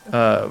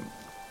uh,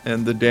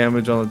 and the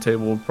damage on the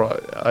table would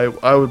probably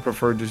I would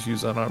prefer just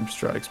use unarmed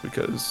strikes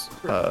because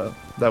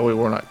that way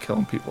we're not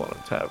killing people in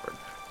a tavern.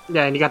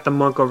 Yeah, and you got the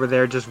monk over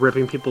there just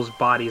ripping people's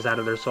bodies out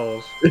of their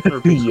souls,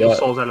 or people's Yeah.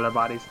 souls out of their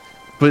bodies.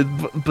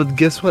 But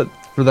guess what?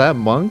 For that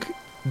monk,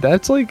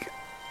 that's like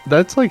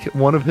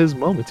one of his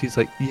moments. He's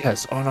like,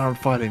 yes, unarmed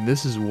fighting.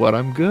 This is what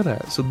I'm good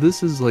at. So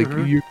this is like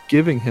you're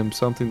giving him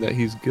something that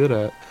he's good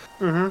at.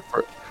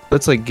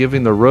 That's like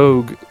giving the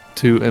rogue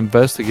to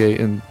investigate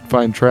and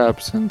find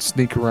traps and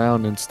sneak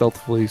around and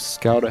stealthily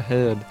scout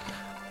ahead.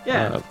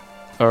 Yeah.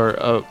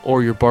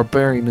 Or your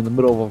barbarian in the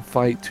middle of a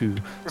fight to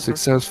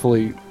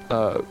successfully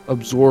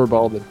absorb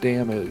all the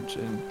damage,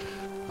 and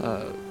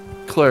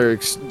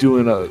clerics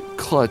doing a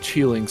clutch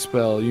healing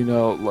spell. You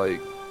know,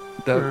 like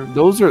that.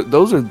 Those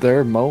are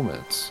their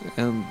moments,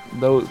 and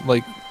those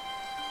like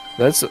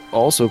that's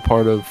also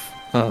part of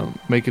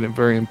making it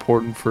very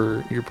important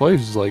for your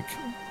players. Is like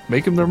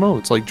make them their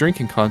moments, like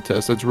drinking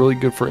contests. That's really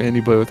good for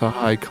anybody with a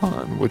high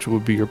con, which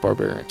would be your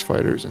barbarians,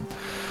 fighters, and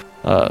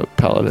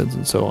paladins,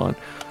 and so on.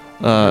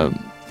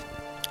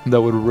 That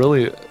would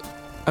really,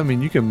 I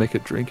mean, you can make a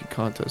drinking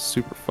contest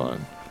super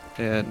fun,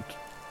 and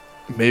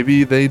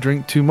maybe they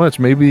drink too much.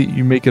 Maybe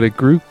you make it a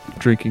group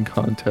drinking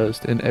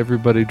contest, and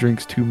everybody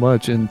drinks too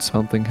much, and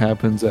something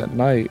happens at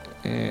night,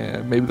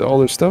 and maybe all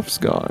their stuff's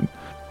gone,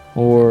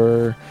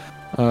 or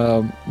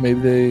maybe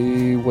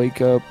they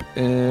wake up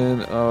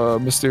in a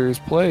mysterious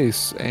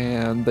place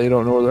and they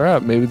don't know where they're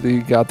at. Maybe they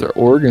got their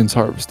organs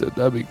harvested.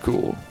 That'd be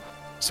cool,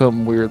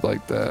 something weird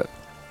like that.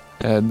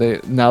 And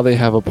they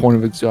have a point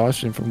of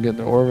exhaustion from getting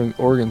their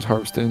organs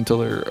harvested until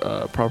they're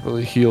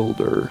properly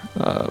healed or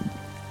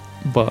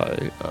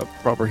by a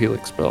proper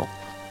healing spell.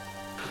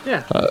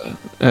 Yeah.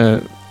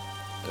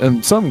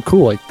 And something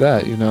cool like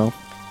that, you know.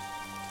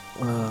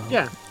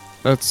 Yeah.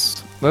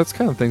 That's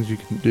kind of things you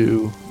can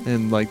do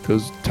in like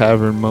those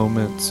tavern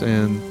moments,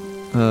 and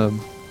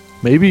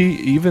maybe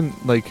even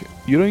like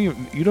you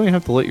don't even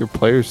have to let your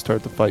players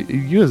start the fight.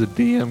 You as a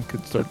DM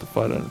could start the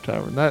fight on a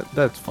tavern.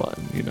 That's fun,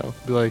 you know.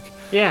 Be like,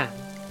 yeah,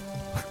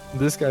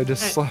 this guy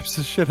just slaps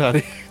the shit out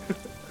of you.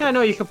 Yeah,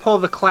 no, you could pull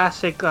the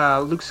classic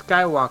Luke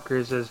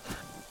Skywalker's as,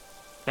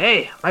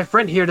 hey, my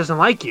friend here doesn't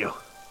like you.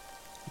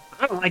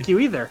 I don't like you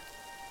either.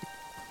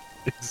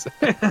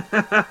 Exactly.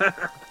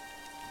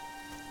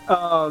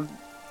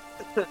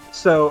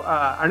 So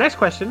our next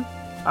question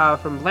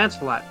from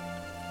Lancelot: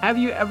 Have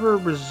you ever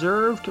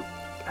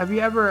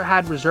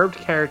had reserved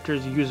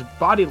characters use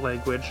body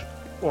language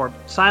or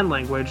sign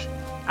language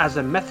as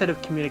a method of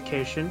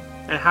communication,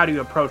 and how do you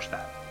approach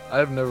that?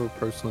 I've never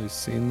personally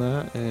seen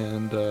that,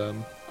 and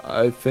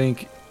I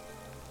think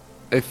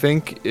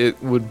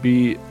it would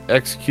be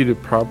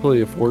executed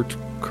properly if worked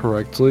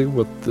correctly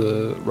with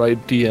the right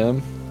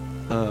DM.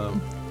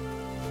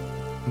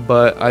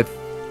 But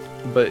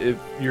if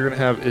you're gonna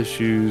have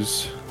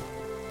issues,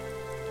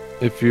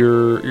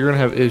 you're gonna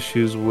have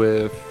issues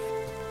with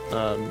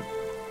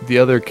the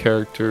other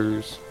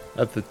characters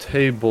at the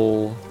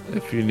table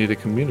if you need to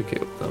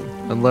communicate with them,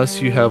 unless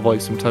you have like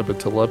some type of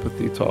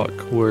telepathy talk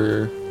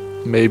where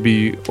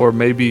maybe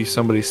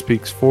somebody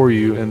speaks for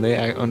you and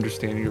they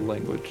understand your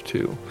language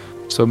too.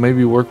 So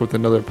maybe work with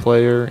another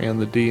player and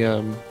the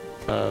DM,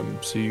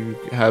 so you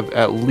have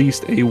at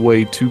least a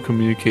way to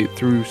communicate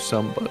through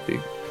somebody.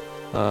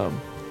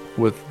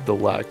 With the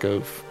lack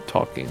of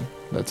talking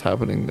that's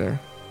happening there,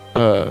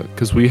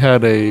 because we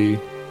had a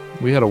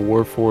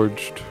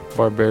Warforged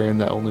barbarian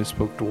that only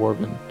spoke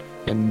Dwarven,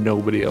 and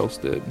nobody else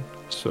did.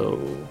 So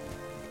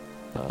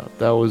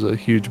that was a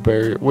huge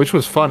barrier, which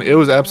was fun. It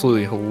was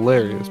absolutely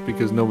hilarious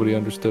because nobody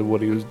understood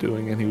what he was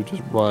doing, and he would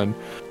just run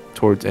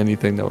towards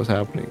anything that was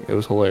happening. It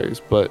was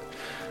hilarious. But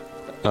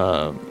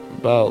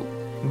about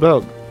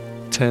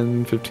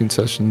 10-15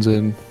 sessions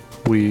in,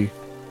 we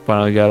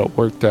finally got it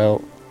worked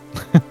out.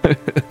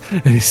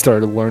 And he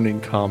started learning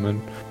common.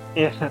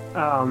 Yeah.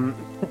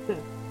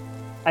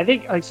 I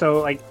think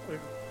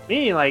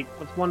me,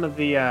 with one of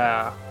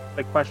the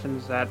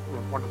questions that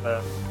one of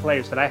the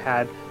players that I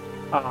had,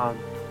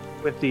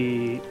 with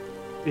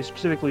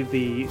specifically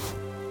the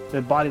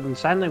body and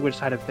sign language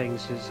side of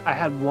things, is I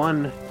had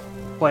one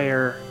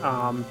player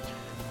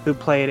who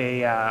played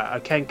a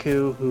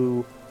Kenku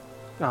who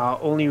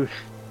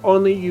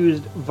only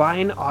used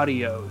Vine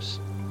audios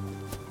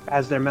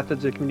as their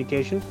methods of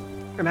communication.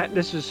 And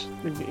this is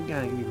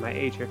gonna give my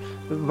age here.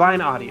 Vine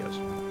audios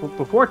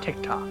before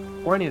TikTok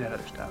or any of that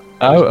other stuff.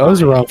 I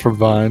was around for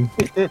Vine.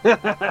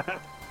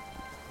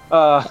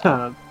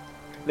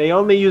 They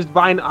only used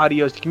Vine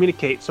audios to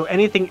communicate. So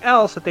anything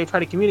else that they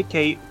tried to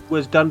communicate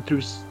was done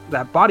through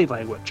that body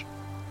language.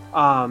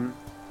 And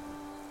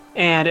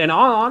in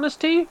all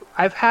honesty,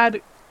 I've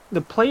had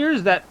the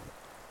players that,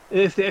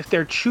 if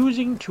they're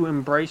choosing to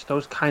embrace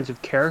those kinds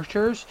of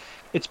characters,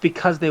 it's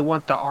because they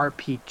want the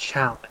RP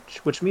challenge,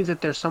 which means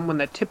that there's someone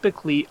that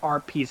typically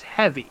RPs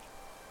heavy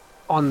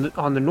on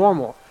the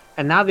normal,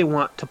 and now they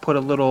want to put a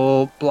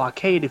little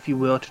blockade, if you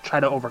will, to try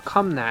to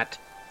overcome that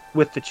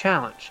with the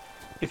challenge.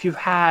 If you've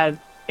had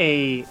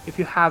if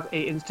you have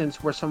a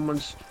instance where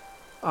someone's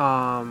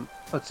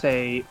let's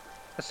say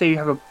you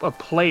have a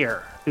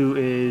player who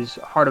is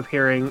hard of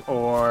hearing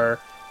or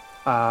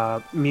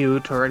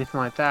mute or anything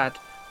like that,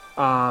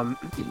 um,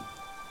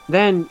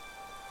 then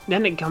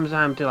it comes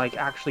time to like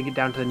actually get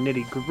down to the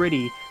nitty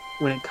gritty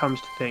when it comes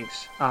to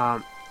things.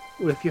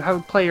 If you have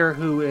a player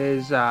who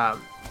is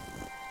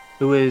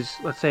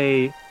let's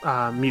say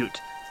mute,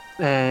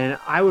 then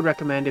I would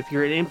recommend, if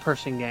you're an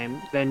in-person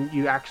game, then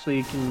you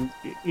actually can,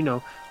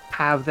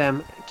 have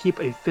them keep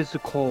a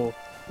physical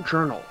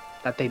journal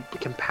that they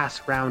can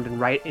pass around and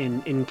write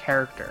in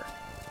character,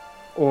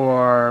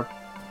 or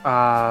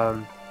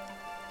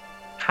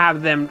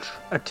have them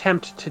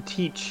attempt to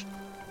teach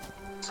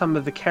some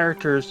of the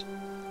characters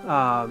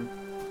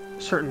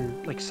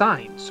certain like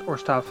signs or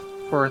stuff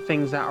for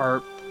things that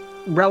are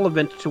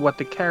relevant to what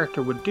the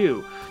character would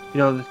do.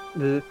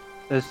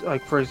 There's,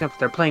 like, for example,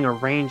 they're playing a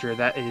ranger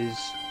that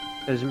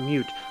is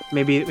mute.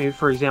 Maybe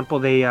for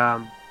example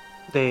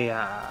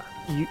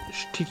you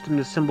teach them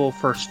the symbol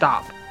for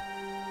stop,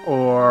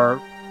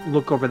 or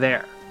look over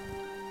there,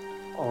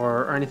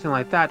 or anything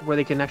like that, where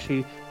they can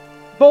actually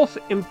both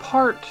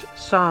impart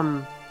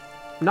some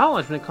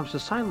knowledge when it comes to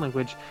sign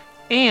language,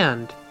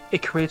 and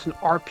it creates an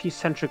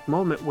RP-centric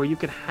moment where you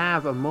can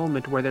have a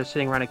moment where they're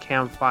sitting around a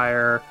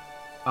campfire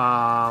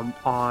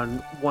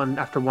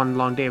after one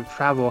long day of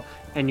travel,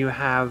 and you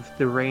have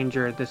the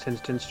ranger at this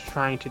instance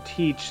trying to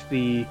teach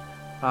the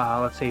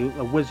let's say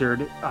a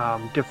wizard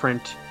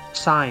different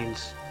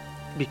signs,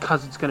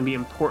 because it's going to be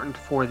important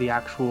for the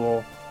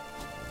actual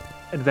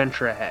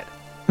adventure ahead.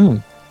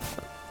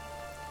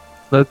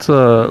 That's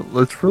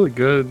really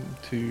good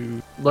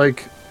to,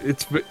 like,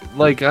 it's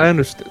like, I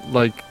understand,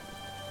 like,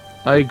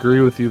 I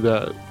agree with you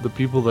that the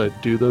people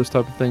that do those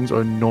type of things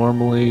are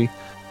normally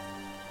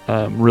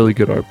really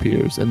good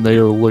RPers, and they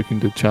are looking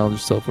to challenge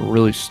themselves and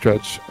really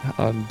stretch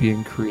on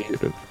being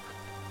creative.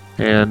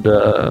 And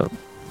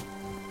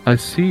I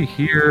see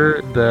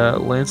here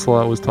that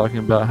Lancelot was talking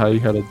about how he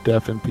had a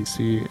deaf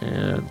NPC,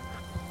 and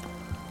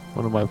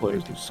one of my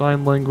players do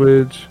sign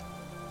language.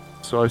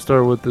 So I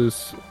started with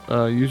this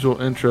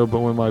usual intro, but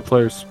when my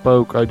player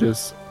spoke, the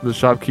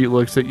shopkeep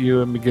looks at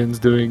you and begins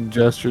doing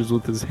gestures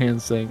with his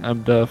hands saying,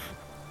 "I'm deaf."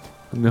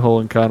 And the whole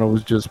encounter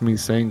was just me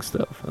saying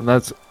stuff. And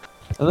that's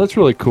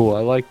really cool.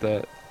 I like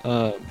that.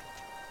 I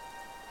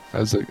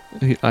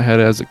had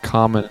it as a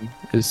common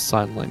is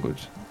sign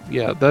language.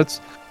 Yeah,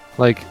 that's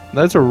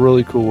a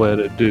really cool way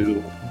to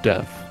do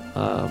deaf,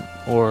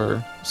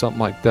 or something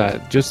like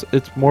that. Just,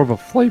 it's more of a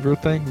flavor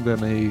thing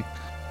than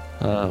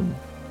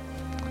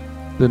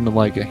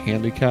like a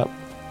handicap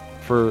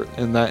for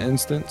in that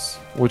instance,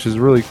 which is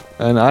really,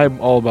 and I'm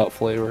all about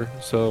flavor.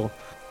 So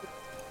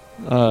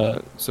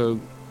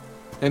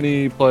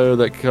any player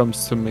that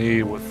comes to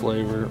me with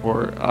flavor,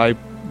 or I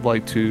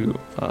like to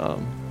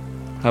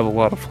have a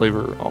lot of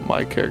flavor on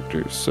my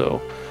characters,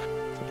 so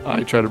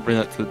I try to bring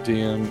that to the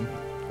DM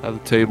at the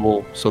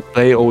table, so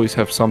they always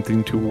have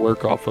something to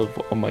work off of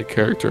on my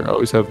character. I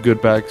always have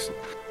good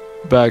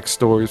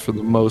backstories for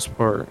the most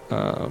part.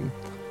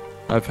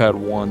 I've had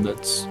one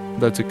that's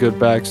a good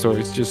backstory.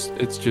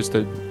 It's just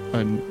a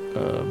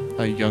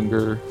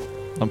younger,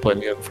 I'm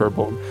playing a young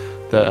Furbolg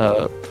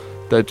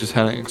that just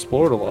hadn't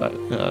explored a lot.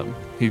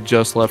 He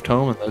just left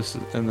home,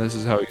 and this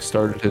is how he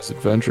started his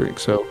adventuring.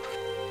 So,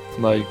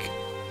 like,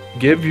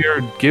 give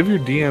your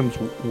DMs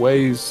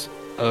ways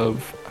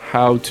of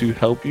how to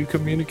help you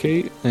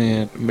communicate,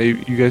 and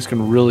maybe you guys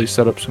can really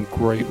set up some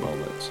great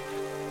moments,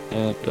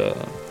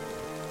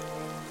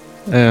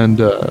 and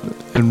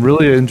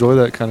really enjoy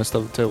that kind of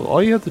stuff at the table.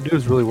 All you have to do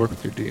is really work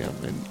with your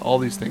DM, and all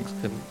these things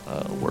can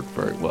work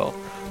very well.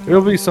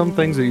 There'll be some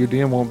things that your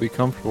DM won't be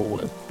comfortable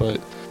with,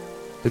 but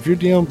if your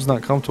DM's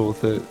not comfortable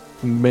with it,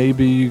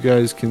 maybe you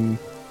guys can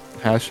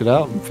hash it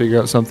out and figure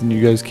out something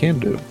you guys can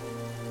do.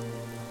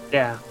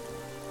 Yeah,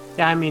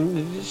 I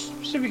mean,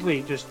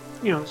 specifically just,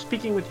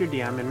 speaking with your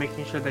DM and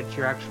making sure that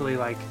you're actually,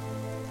 like,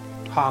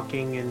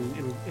 talking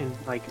and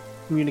like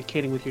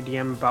communicating with your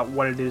DM about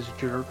what it is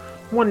that you're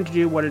wanting to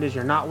do, what it is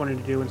you're not wanting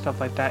to do, and stuff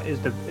like that is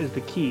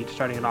the key to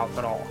starting it off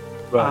at all.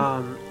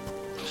 Right.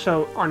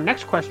 So our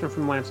next question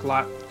from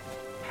Lancelot: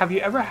 have you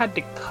ever had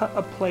to cut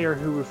a player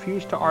who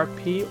refused to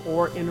RP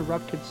or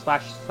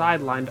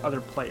interrupted/sidelined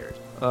other players?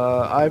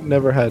 I've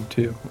never had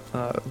to.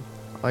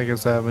 I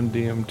guess I haven't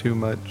DM'd too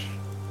much.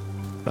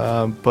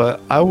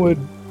 But I would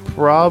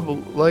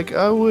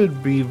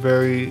be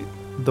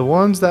the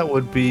ones that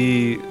would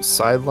be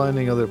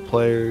sidelining other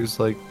players,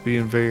 like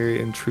being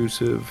very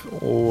intrusive,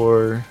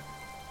 or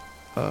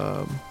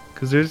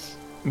because there's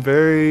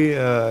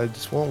I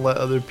just won't let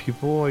other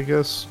people, I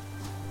guess,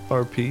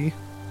 RP,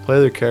 play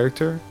their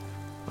character.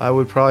 I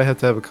would probably have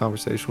to have a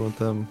conversation with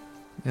them,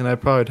 and I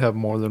probably would have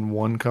more than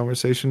one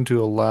conversation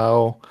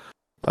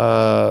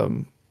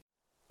um,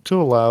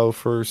 to allow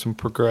for some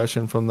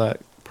progression from that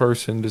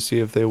person to see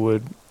if they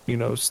would,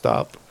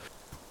 stop.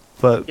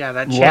 But Yeah,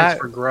 that chance lack,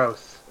 for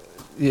growth.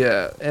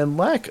 yeah, and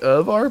lack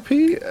of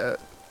RP,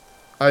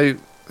 I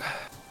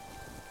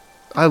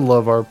I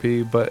love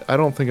RP, but I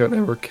don't think I'd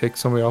ever kick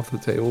somebody off the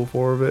table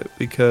for it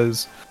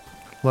because,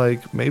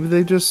 like, maybe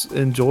they just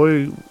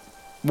enjoy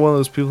one of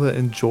those people that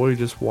enjoy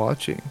just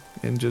watching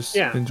and just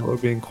Yeah. enjoy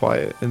being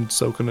quiet and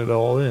soaking it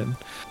all in.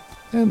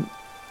 And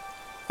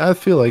I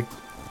feel like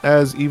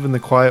as even the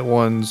quiet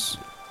ones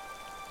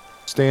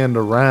stand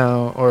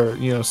around or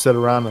sit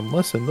around and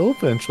listen, they'll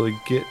eventually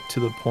get to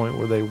the point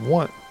where they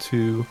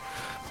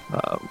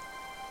um,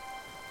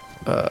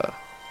 uh,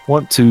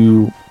 want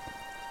to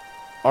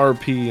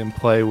RP and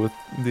play with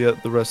the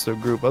rest of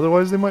the group.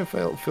 Otherwise, they might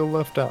feel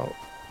left out.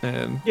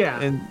 And Yeah.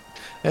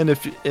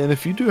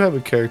 if you do have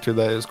a character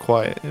that is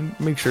quiet, and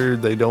make sure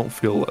they don't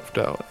feel left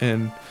out,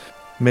 and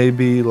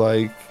maybe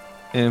like,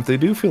 and if they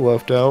do feel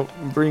left out,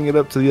 bring it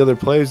up to the other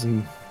players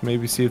and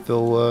maybe see if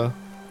they'll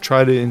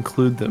try to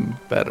include them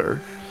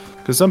better.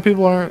 Because some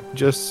people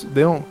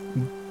they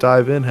don't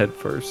dive in head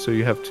first, so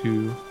you have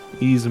to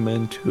ease them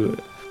into it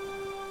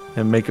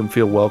and make them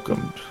feel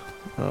welcomed.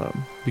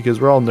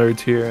 Because we're all nerds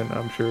here, and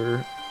I'm sure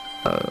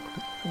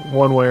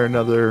one way or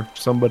another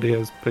somebody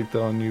has picked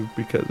on you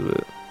because of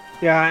it.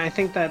 Yeah, I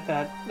think that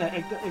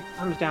it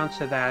comes down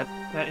to that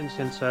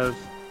instance of,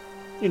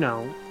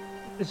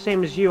 the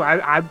same as you.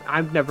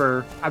 I've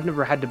never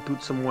had to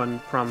boot someone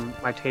from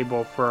my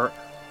table for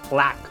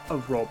lack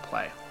of role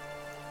play.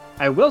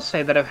 I will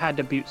say that I've had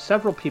to boot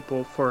several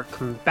people for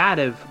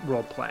combative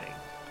role playing.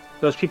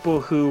 Those people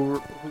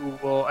who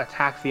will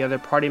attack the other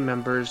party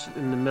members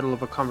in the middle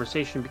of a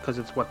conversation because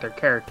it's what their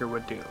character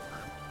would do,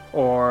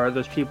 or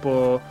those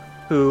people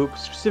who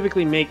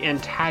specifically make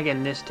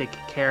antagonistic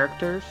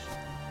characters.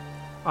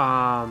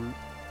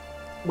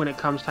 When it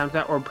comes time to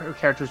that, or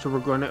characters who are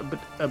going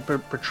to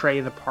betray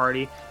the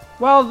party.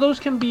 Well, those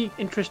can be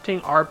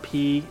interesting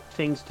RP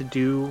things to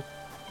do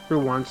for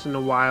once in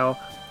a while.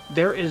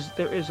 There is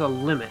a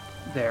limit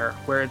there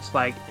where it's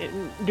like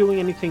doing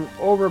anything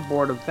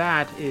overboard of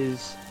that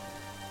it's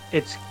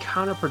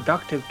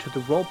counterproductive to the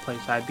roleplay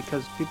side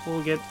because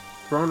people get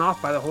thrown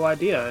off by the whole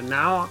idea. And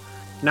now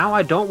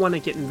I don't want to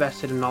get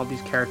invested in all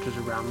these characters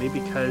around me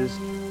because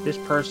this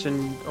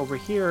person over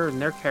here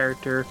and their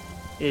character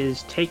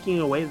is taking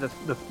away the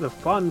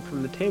fun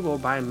from the table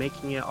by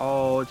making it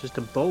all just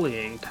a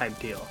bullying type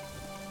deal.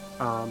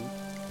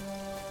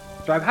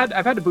 So I've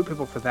had to boot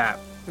people for that,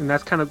 and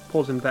that's kind of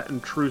pulls into that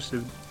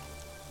intrusive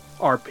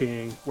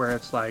RPing where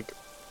it's like,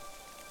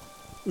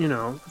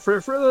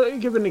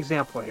 give an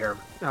example here.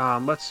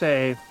 Let's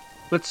say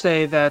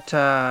that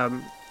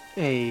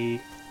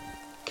a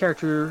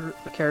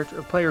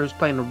player who's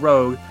playing a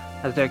rogue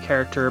has their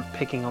character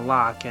picking a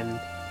lock, and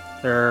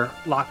their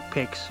lock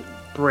picks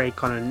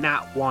break on a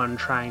nat 1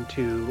 trying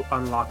to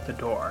unlock the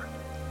door.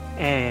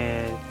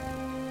 And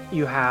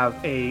you have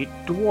a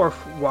dwarf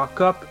walk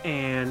up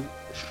and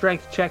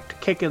strength check to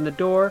kick in the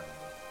door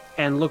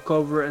and look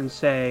over and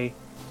say,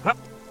 I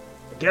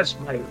guess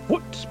my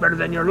foot's better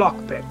than your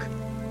lockpick.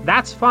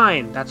 That's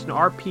fine. That's an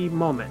RP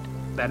moment.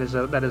 That is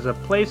a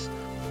place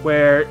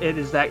where it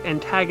is that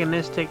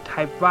antagonistic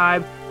type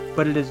vibe,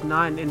 but it is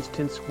not an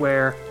instance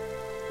where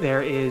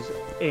there is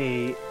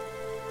a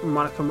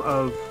modicum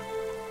of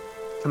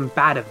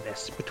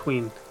combativeness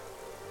between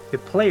the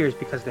players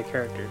because of their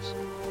characters.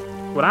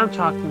 What I'm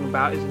talking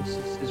about is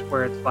instances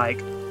where it's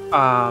like,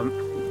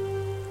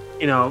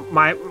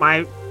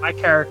 my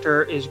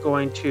character is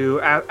going to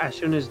as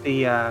soon as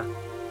the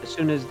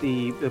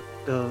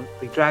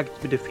dragon's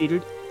been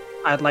defeated,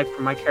 I'd like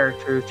for my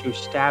character to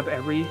stab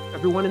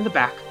everyone in the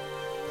back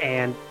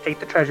and take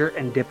the treasure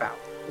and dip out.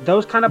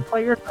 Those kind of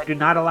players I do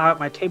not allow at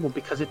my table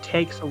because it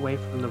takes away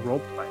from the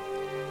roleplay.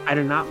 I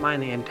do not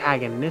mind the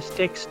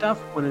antagonistic stuff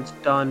when it's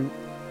done,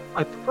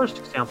 like the first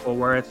example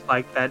where it's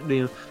like that,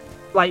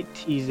 light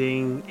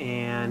teasing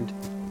and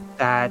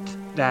that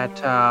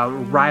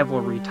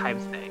rivalry type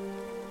thing.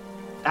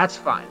 That's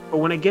fine. But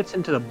when it gets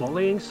into the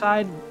bullying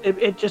side,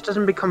 it just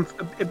doesn't become.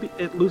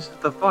 It loses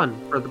the fun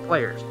for the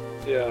players.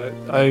 Yeah,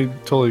 I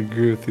totally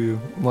agree with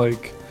you.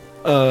 Like,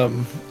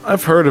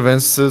 I've heard of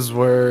instances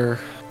where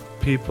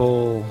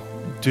people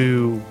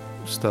do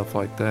stuff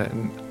like that,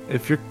 and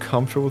if you're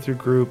comfortable with your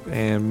group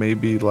and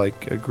maybe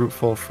like a group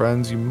full of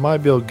friends, you might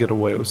be able to get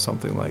away with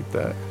something like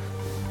that.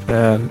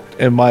 And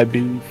it might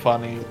be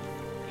funny,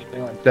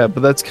 anything like that.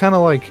 But that's kind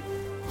of like,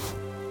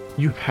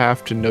 you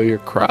have to know your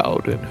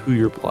crowd and who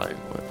you're playing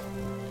with.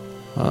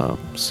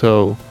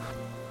 So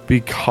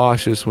be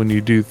cautious when you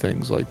do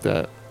things like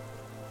that.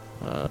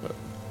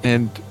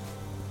 And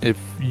if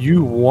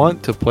you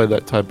want to play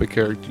that type of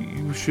character,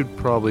 you should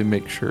probably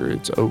make sure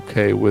it's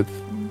okay with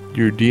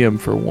your DM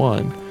for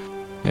one,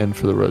 and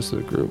for the rest of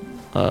the group,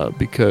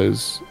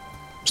 because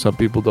some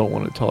people don't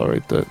want to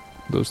tolerate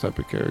those type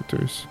of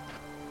characters.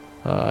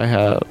 I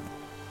have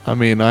I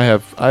mean, I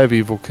have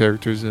evil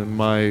characters in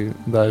my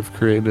that I've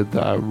created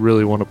that I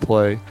really want to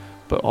play,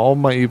 but all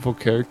my evil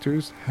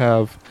characters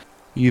have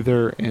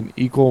either an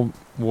equal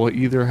will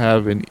either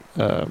have an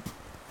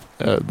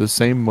the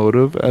same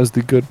motive as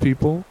the good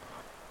people,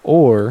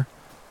 or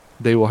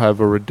they will have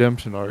a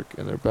redemption arc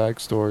in their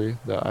backstory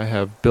that I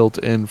have built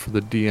in for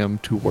the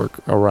DM to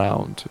work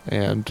around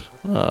and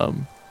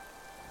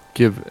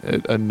give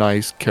it a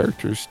nice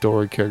character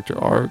story, character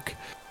arc,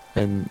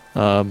 and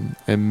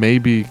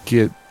maybe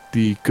get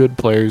the good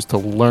players to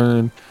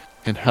learn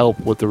and help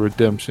with the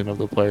redemption of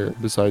the player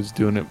besides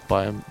doing it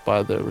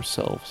by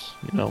themselves.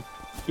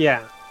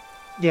 Yeah,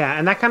 yeah,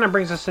 and that kind of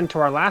brings us into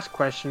our last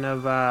question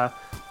of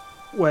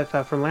with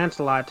for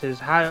Lancelot is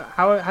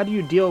how do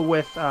you deal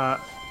with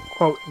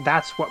quote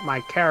that's what my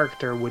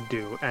character would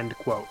do end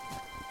quote.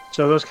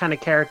 So those kind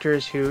of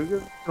characters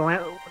who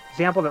the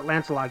example that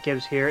Lancelot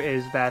gives here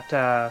is that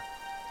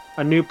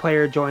a new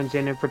player joins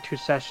in, and for 2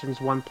 sessions,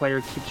 one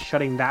player keeps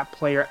shutting that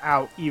player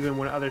out, even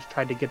when others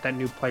try to get that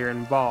new player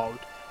involved,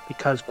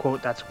 because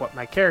quote that's what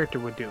my character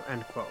would do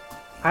end quote.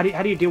 How do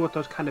you deal with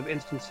those kind of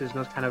instances and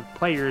those kind of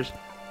players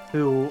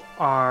who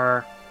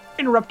are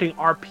interrupting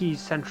RP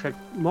centric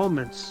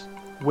moments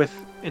with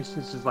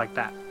instances like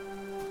that?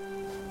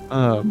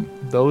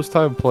 Those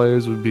type of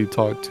players would be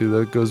talked to.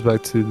 That goes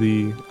back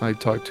to I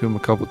talked to him a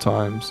couple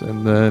times,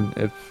 and then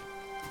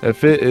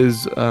if it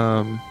is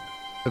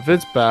if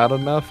it's bad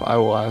enough, I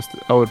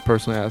would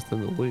personally ask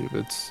them to leave.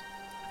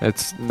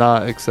 It's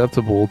not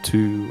acceptable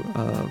to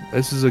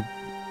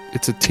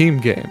it's a team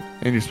game,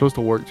 and you're supposed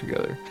to work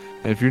together.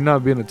 And if you're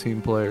not being a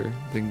team player,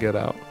 then get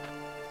out.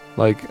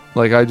 Like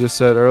I just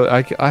said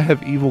earlier, I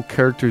have evil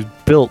characters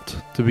built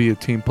to be a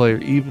team player,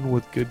 even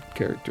with good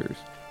characters.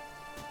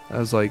 I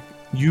was like,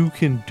 you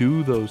can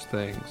do those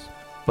things,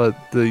 but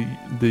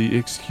the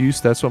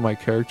excuse that's what my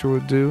character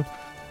would do,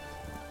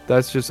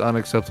 that's just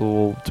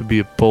unacceptable to be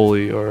a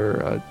bully or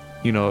a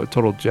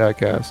total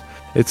jackass.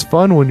 It's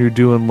fun when you're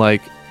doing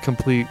like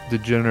complete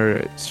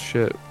degenerate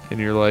shit, and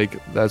you're like,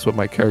 that's what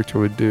my character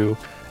would do,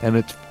 and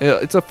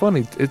it's a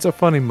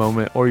funny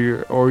moment, or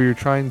you're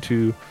trying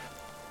to,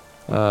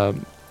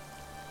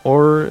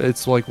 or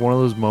it's like one of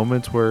those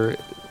moments where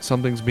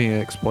something's being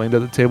explained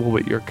at the table,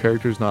 but your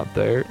character's not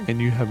there,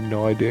 and you have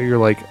no idea. You're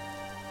like,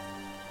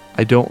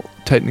 I don't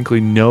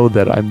technically know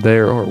that I'm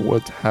there or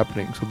what's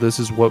happening. So this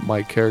is what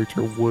my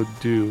character would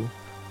do.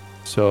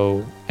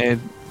 So,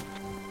 and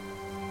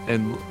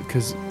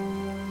because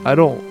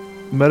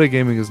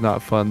metagaming is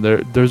not fun.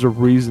 There's a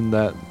reason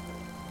that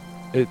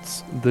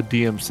it's the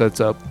DM sets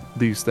up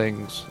these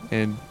things,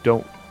 and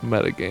don't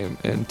metagame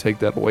and take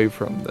that away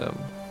from them.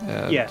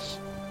 And, Yes.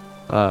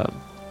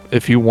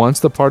 if he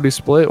wants the party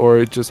split, or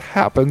it just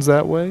happens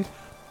that way,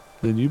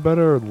 then you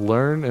better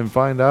learn and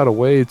find out a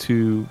way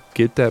to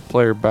get that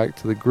player back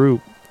to the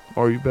group,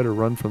 or you better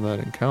run from that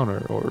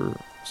encounter or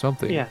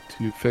something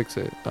to fix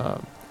it.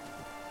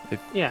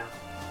 Yeah.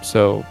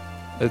 So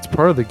it's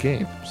part of the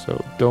game,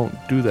 so don't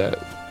do that.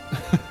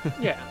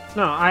 Yeah.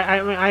 No,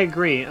 I mean, I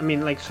agree. I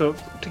mean, like, so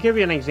to give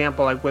you an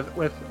example, like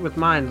with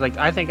mine, like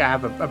I think I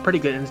have a pretty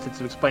good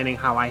instance of explaining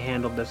how I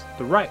handled this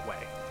the right way.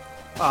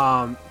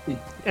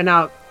 And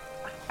now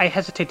I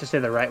hesitate to say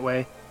the right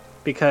way,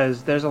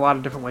 because there's a lot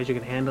of different ways you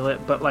can handle it,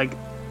 but like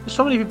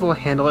so many people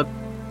handle it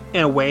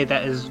in a way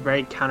that is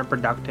very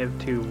counterproductive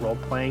to role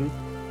playing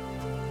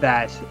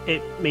that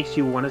it makes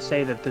you want to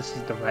say that this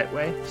is the right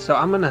way. So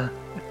I'm gonna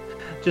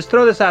just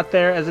throw this out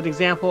there as an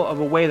example of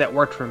a way that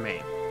worked for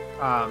me.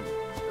 I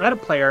had a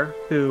player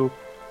who,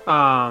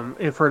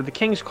 for the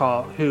King's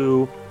Call,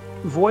 who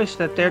voiced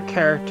that their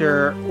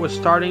character was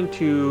starting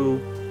to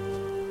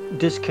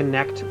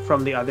disconnect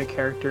from the other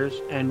characters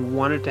and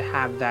wanted to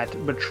have that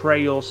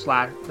betrayal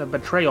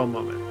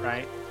moment,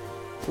 right?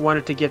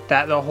 Wanted to get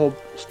the whole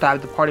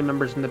stab the party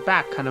members in the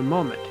back kind of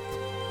moment.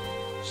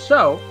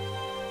 So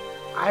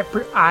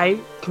I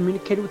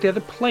communicated with the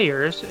other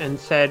players and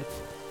said,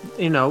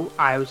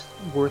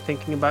 we're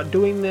thinking about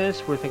doing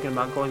this, we're thinking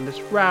about going this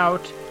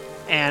route,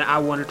 and I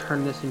want to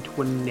turn this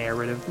into a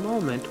narrative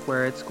moment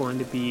where it's going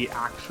to be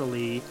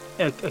actually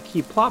a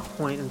key plot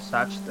point and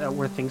such,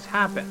 where things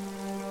happen.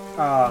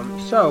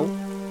 So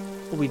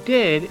what we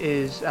did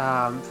is,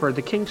 for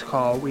the King's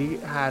Call, we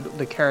had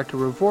the character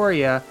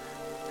Revoria,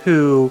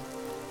 who,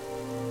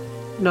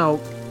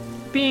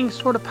 being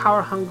sort of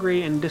power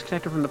hungry and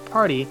disconnected from the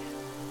party,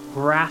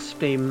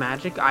 grasped a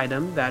magic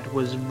item that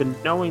was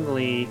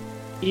knowingly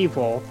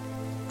evil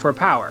for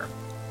power,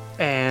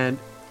 and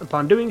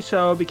upon doing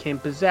so became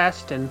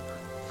possessed and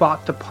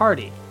fought the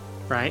party,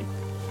 right?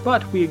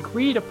 But we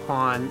agreed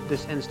upon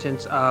this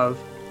instance of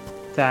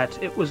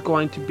that it was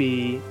going to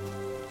be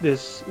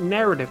this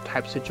narrative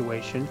type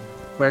situation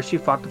where she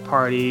fought the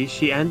party.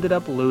 She ended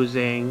up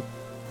losing,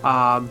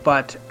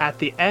 but at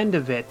the end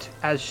of it,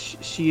 as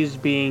she is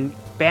being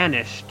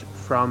banished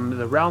from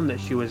the realm that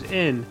she was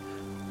in,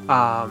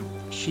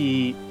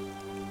 she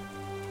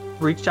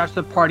reached out to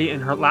the party in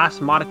her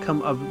last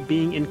modicum of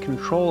being in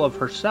control of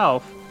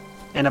herself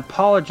and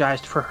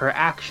apologized for her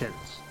actions,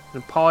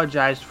 and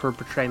apologized for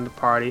betraying the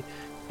party,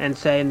 and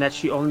saying that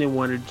she only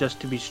wanted just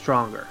to be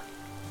stronger,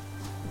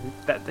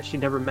 that she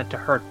never meant to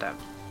hurt them.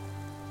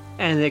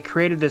 And it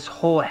created this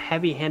whole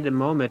heavy-handed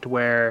moment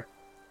where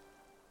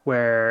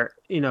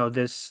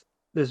this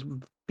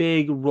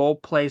big role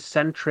play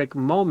centric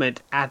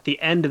moment at the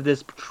end of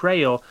this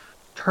betrayal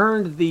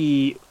turned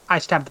the I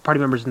stabbed the party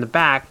members in the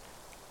back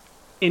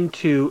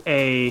into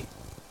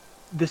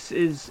this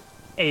is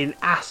an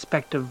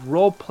aspect of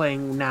role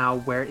playing now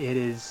where it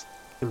is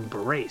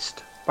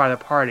embraced by the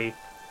party,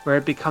 where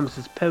it becomes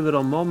this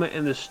pivotal moment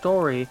in the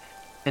story,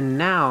 and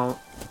now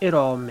it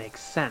all makes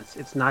sense.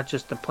 It's not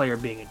just the player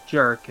being a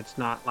jerk, it's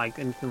not like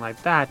anything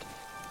like that.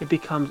 It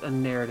becomes a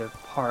narrative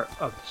part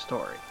of the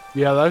story.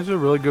 Yeah, that's a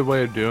really good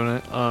way of doing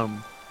it.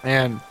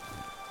 And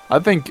I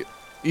think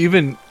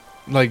even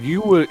like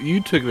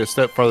you took it a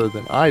step farther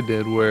than I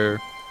did, where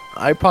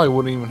I probably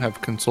wouldn't even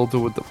have consulted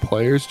with the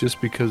players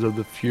just because of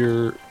the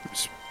pure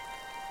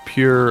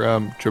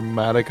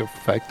dramatic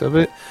effect of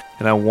it,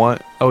 and I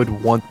would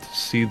want to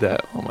see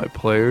that on my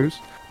players.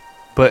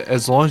 But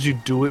as long as you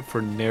do it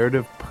for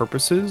narrative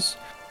purposes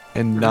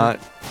and not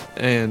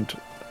and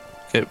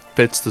it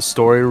fits the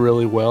story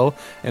really well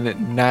and it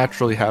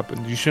naturally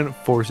happens. You shouldn't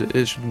force it.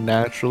 It should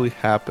naturally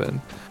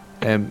happen.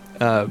 And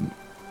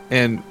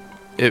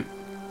it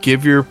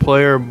give your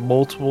player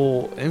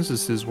multiple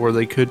instances where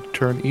they could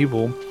turn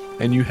evil,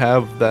 and you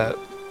have that,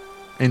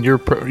 and you're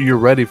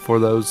ready for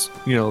those,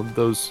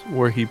 those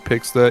where he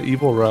picks the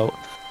evil route.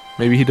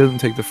 Maybe he doesn't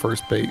take the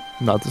first bait,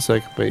 not the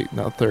second bait,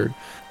 not third,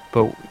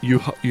 but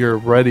you're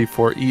ready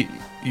for it.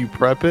 You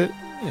prep it,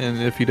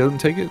 and if he doesn't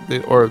take it, they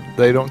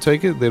don't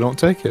take it, they don't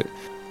take it.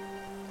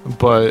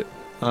 But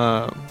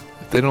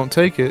if they don't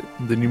take it,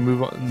 then you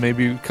move on.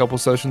 Maybe a couple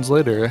sessions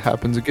later, it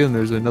happens again.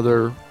 There's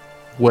another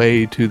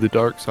way to the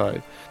dark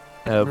side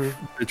of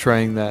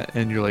betraying that,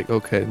 and you're like,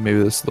 okay,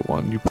 maybe this is the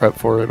one. You prep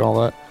for it,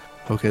 all that.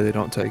 Okay, they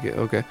don't take it.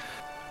 Okay,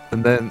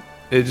 and then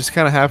it just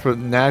kind of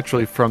happened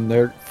naturally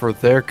for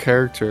their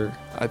character.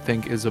 I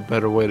think is a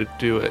better way to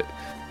do it.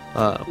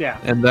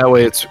 And that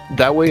way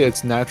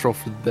it's natural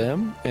for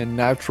them and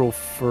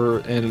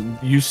and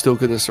you still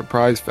get a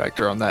surprise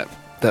factor on that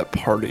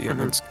party, and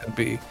it's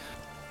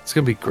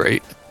gonna be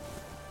great.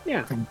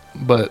 Yeah.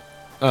 But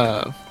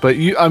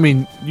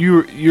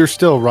you're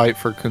still right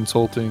for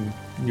consulting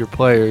your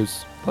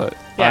players. But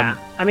yeah,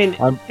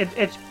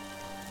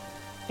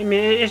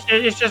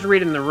 it's just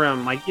reading the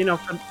room. Like,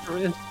 for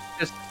instance,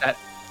 just that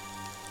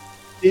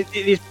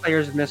these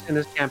players in this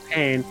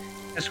campaign,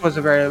 this was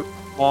a very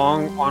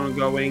long,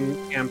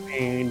 ongoing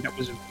campaign that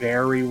was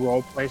very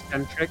roleplay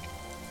centric.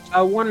 So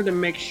I wanted to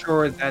make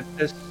sure that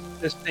this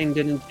thing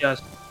didn't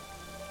just,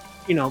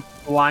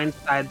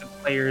 blindside the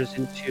players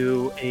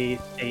into a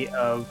state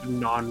of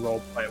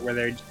non-roleplay where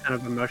they're just kind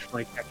of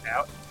emotionally checked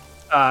out.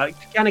 To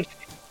kind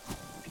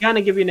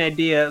of give you an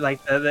idea,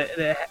 like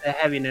the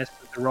heaviness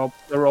of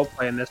the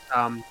roleplay in this.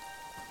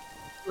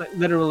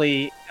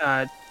 Literally,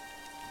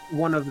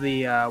 one of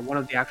the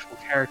actual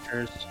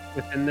characters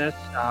within this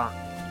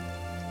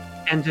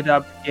ended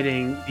up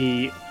getting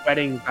the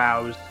wedding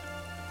vows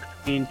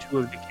between two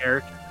of the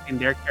characters, between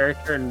their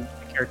character and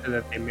the character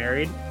that they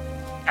married,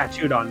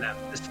 tattooed on them.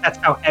 That's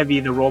how heavy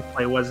the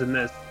roleplay was in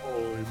this.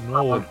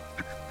 Oh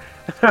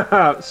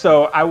no!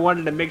 So I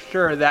wanted to make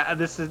sure that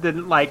this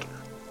didn't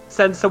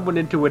send someone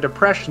into a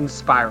depression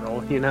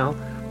spiral,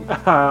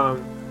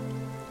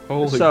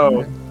 Holy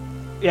so, man.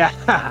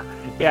 yeah,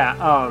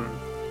 yeah.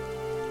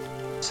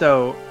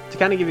 So to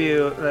kind of give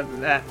you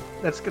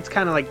that's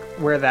kind of like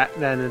where that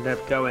ended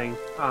up going.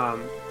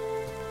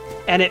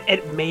 And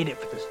it made it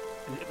for this.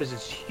 It was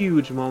this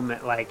huge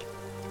moment.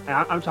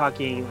 I'm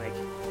talking like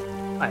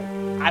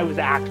I was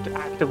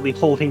actively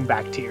holding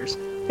back tears.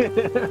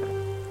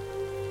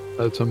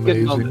 That's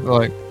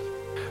amazing.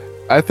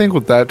 I think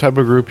with that type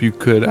of group, you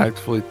could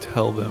actively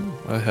tell them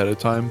ahead of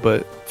time.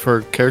 But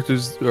for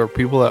characters or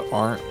people that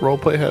aren't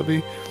roleplay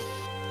heavy,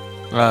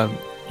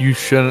 you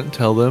shouldn't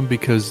tell them,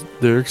 because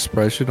their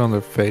expression on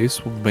their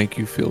face will make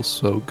you feel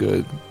so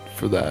good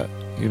for that.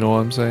 You know what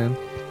I'm saying?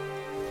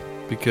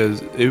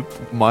 Because it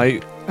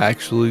might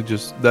actually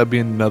that'd be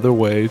another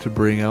way to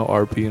bring out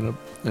RP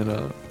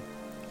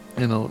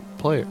in a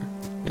player,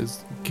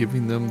 is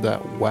giving them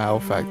that wow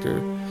factor.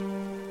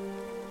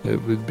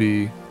 It would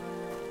be,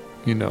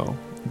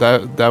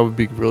 that would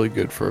be really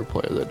good for a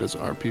player that doesn't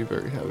RP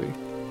very heavy.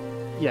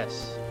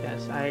 Yes,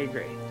 I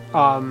agree.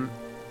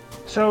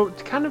 So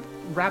to kind of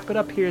wrap it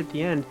up here at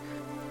the end,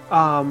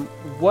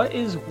 what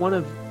is one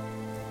of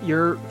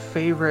your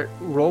favorite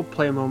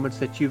roleplay moments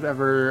that you've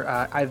ever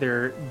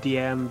either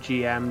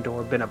GM'd,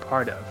 or been a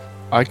part of?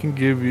 I can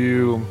give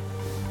you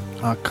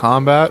a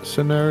combat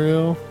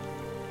scenario,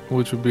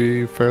 which would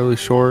be fairly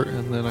short,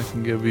 and then I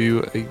can give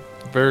you a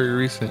very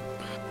recent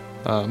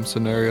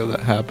scenario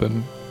that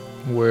happened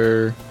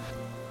where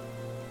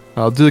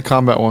I'll do the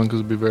combat one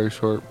because it'll be very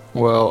short.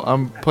 Well,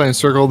 I'm playing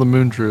Circle of the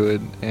Moon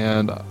Druid,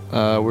 and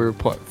we were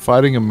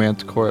fighting a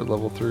Manticore at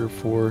level 3 or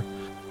 4,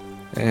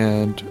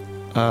 and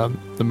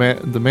the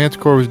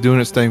Manticore was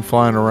doing its thing,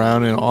 flying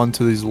around and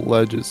onto these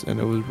ledges, and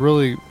it was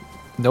really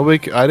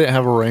I didn't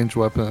have a ranged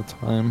weapon at the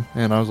time,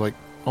 and I was like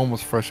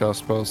almost fresh out of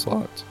spell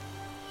slots,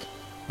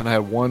 and I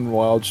had one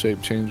wild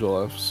shape change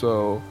left.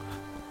 So,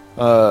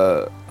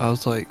 I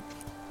was like,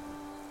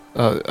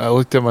 I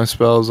looked at my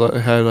spells. I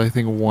had I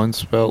think one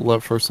spell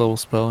left, first level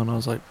spell, and I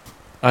was like,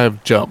 I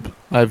have jump.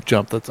 I have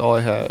jump. That's all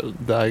I had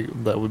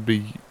that would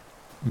be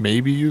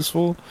maybe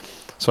useful.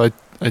 So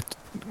I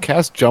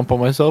cast jump on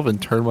myself and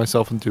turned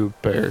myself into a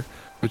bear,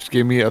 which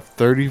gave me a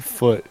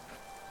 30-foot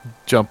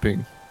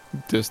jumping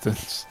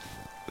distance.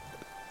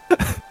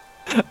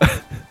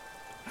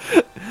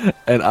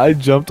 And I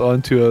jumped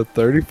onto a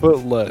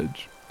 30-foot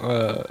ledge.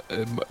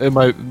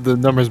 The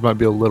numbers might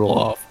be a little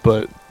off,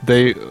 but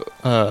we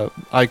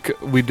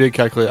did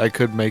calculate I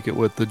could make it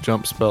with the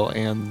jump spell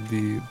and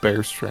the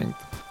bear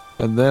strength.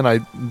 And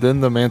then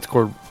the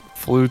manticore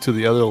flew to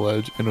the other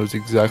ledge, and it was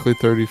exactly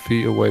 30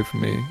 feet away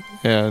from me.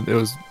 And it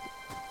was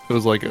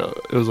like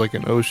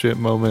an oh shit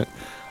moment.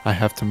 I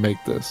have to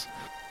make this,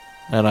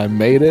 and I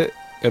made it,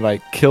 and I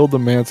killed the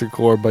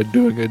manticore by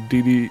doing a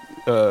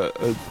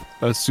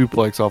a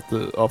suplex off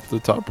the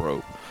top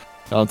rope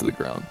onto the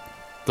ground,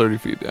 30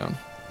 feet down.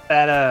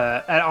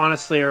 That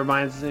honestly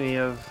reminds me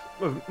of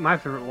my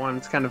favorite one.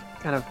 It's kind of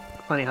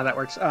funny how that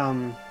works.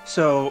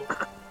 So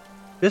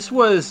this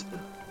was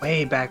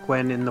way back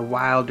when, in the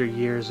wilder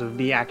years of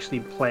me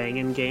actually playing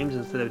in games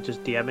instead of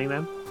just DMing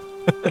them.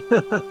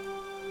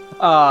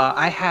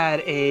 I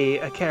had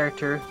a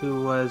character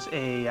who was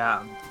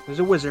a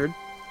wizard,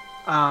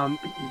 and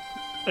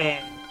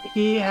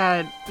he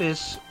had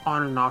this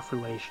on and off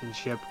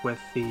relationship with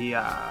the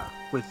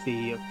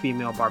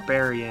female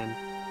barbarian,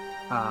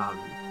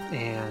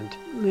 and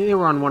they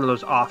were on one of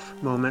those off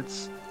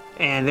moments,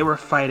 and they were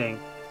fighting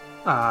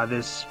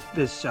this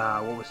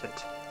what was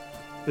it?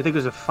 I think it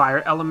was a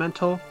fire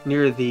elemental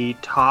near the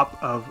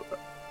top of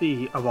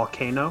a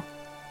volcano.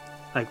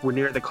 Like, we're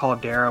near the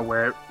caldera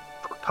where it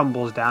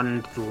tumbles down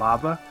into the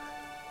lava.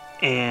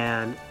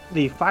 And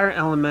the fire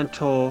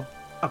elemental,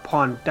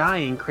 upon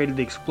dying, created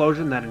the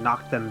explosion that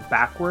knocked them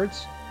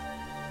backwards.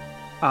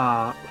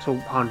 So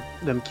upon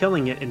them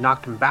killing it, it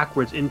knocked him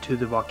backwards into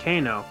the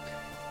volcano.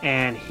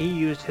 And he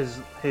used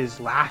his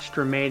last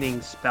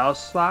remaining spell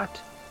slot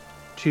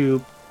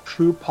to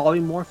true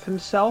polymorph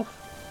himself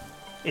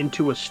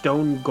into a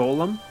stone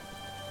golem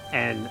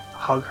and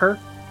hug her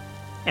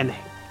and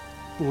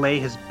lay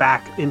his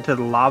back into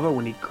the lava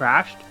when he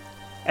crashed,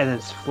 and then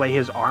flay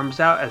his arms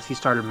out as he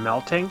started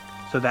melting,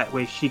 so that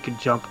way she could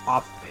jump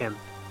off of him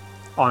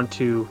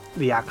onto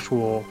the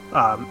actual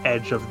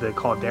edge of the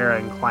caldera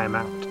and climb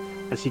out,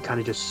 as he kind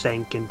of just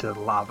sank into the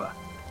lava.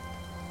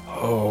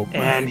 Oh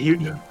man.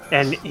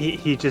 And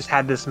he just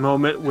had this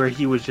moment where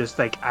he was just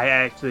like,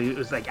 it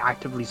was like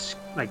actively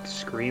like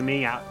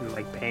screaming out in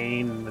like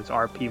pain in this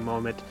RP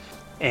moment,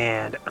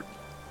 and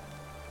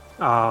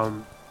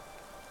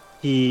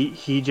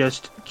he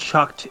just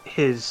chucked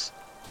his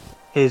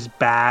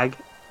bag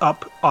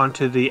up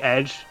onto the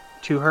edge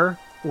to her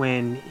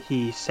when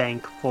he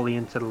sank fully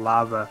into the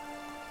lava.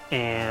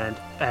 And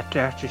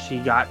after she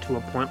got to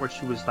a point where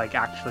she was like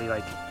actually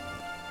like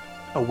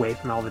away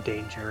from all the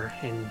danger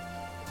and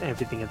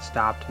everything had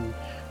stopped, and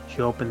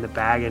she opened the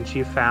bag and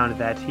she found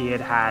that he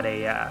had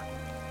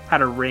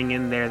a ring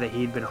in there that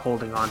he'd been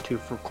holding on to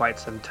for quite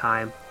some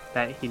time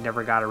that he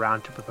never got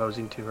around to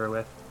proposing to her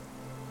with.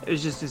 It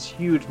was just this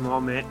huge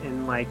moment,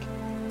 and like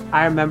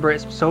I remember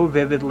it so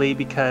vividly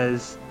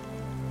because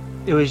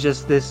it was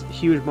just this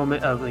huge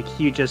moment of like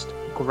he just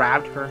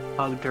grabbed her,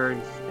 hugged her,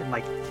 and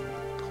like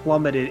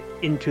plummeted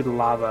into the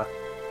lava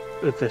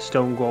with the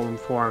stone golem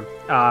form.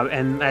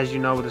 And as you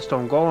know, with the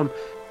stone golem,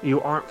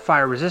 you aren't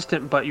fire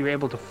resistant, but you're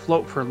able to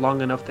float for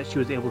long enough that she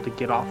was able to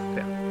get off of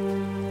him.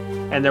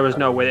 And there was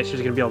no way that she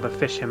was going to be able to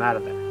fish him out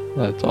of there.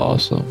 That's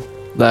awesome.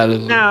 That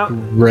is a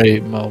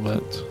great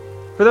moment.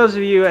 For those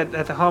of you at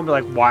the home,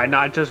 like, why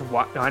not just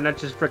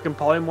freaking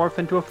polymorph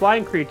into a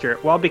flying creature?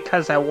 Well,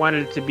 because I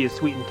wanted it to be a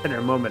sweet and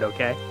tender moment,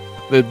 okay?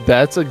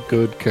 That's a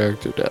good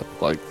character death.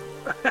 Like,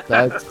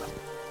 that's...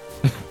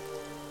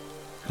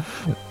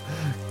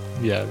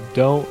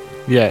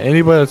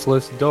 anybody that's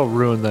listening, don't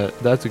ruin that.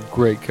 That's a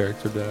great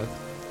character death.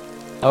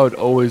 I would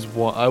always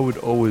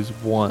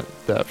want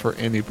that for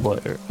any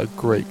player. A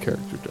great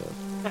character death.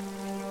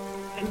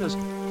 In those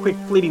quick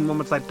fleeting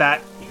moments like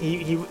that,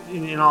 he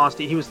in all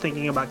honesty, he was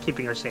thinking about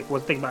keeping her safe.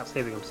 Wasn't thinking about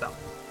saving himself.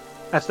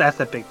 That's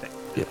the big thing.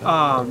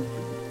 Yeah.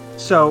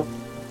 So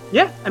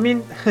yeah, I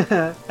mean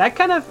that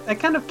kind of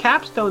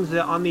capstones it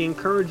on the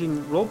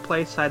encouraging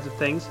roleplay sides of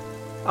things.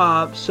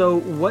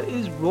 So what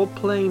is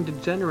Roleplaying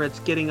Degenerates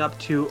getting up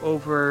to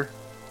over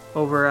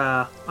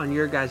on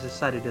your guys'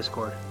 side of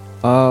Discord?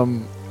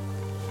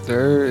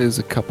 There is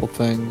a couple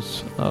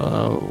things.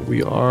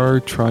 We are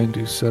trying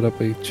to set up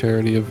a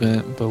charity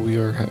event, but we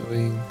are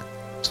having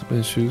some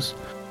issues.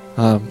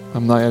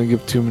 I'm not going to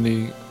give too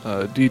many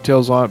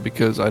details on it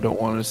because I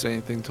don't want to say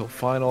anything till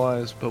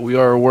finalized, but we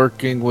are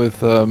working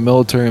with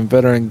military and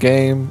veteran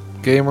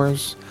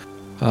gamers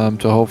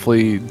to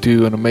hopefully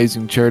do an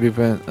amazing charity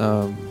event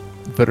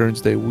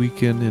Veterans Day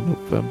weekend in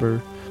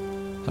November.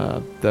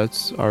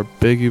 That's our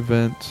big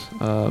event.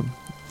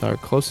 our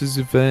closest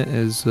event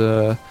is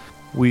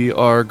we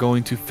are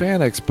going to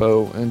Fan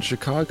Expo in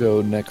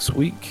Chicago next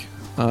week.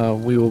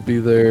 We will be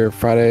there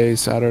Friday,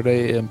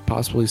 Saturday, and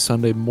possibly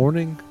Sunday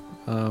morning.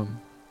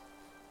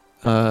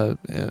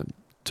 And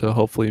to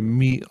hopefully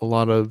meet a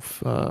lot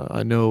of.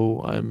 I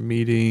know I'm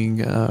meeting.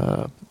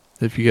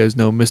 If you guys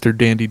know Mr.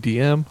 Dandy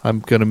DM, I'm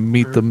gonna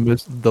meet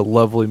the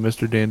lovely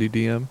Mr. Dandy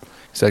DM.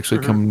 He's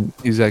actually coming.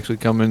 He's actually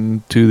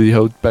coming to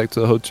the back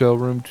to the hotel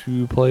room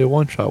to play a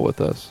one shot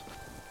with us.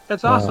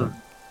 That's awesome.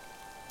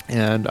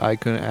 And I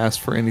couldn't ask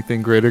for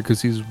anything greater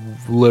because he's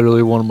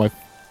literally one of my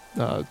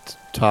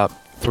top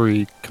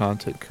 3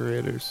 content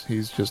creators.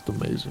 He's just an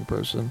amazing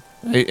person,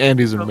 and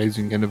he's an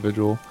amazing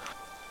individual.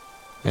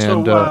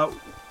 And so,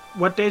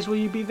 what days will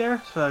you be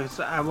there? So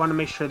I want to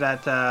make sure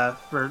that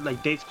for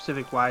like date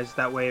specific wise,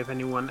 that way if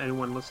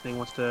anyone listening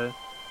wants to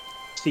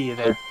see you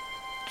there.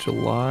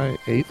 July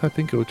 8th, I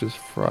think, which is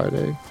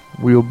Friday.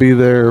 We'll be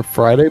there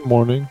Friday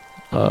morning,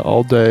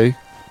 all day.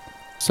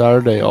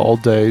 Saturday all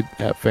day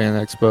at Fan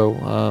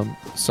Expo.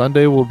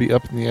 Sunday we'll be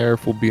up in the air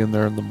if we'll be in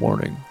there in the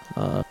morning.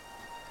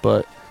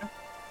 But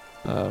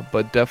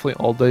definitely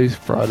all day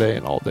Friday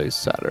and all day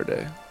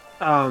Saturday.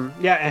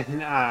 Yeah,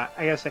 and I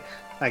gotta say,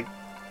 like,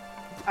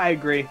 I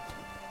agree.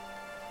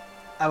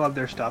 I love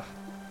their stuff.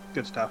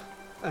 Good stuff.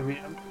 I mean,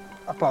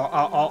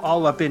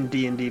 all up in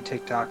D&D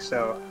TikTok,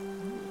 so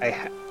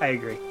I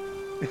agree.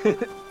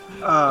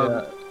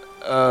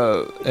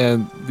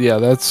 And yeah,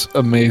 that's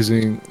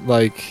amazing.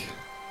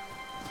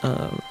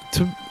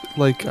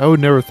 I would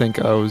never think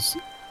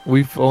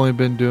we've only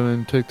been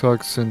doing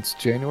TikTok since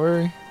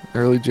January,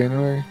 early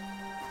January,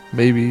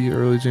 maybe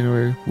early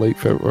January, late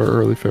February, or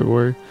early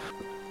February.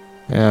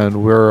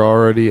 And we're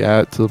already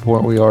to the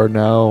point we are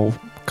now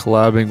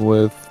collabing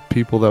with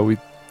people that we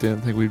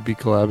didn't think we'd be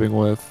collabing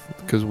with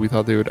because we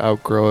thought they would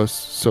outgrow us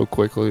so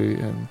quickly.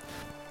 And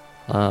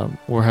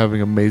we're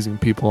having amazing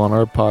people on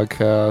our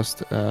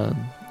podcast, and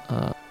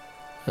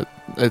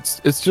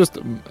it's just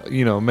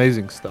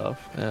amazing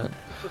stuff. And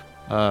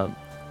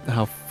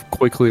how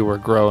quickly we're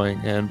growing,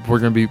 and we're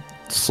going to be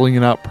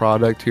slinging out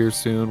product here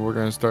soon. We're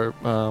going to start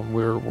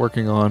we're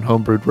working on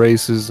homebrewed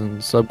races and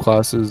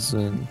subclasses,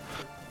 and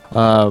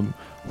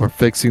we're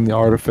fixing the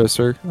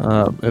artificer.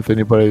 If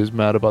anybody is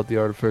mad about the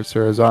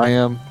artificer as I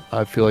am,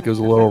 I feel like it was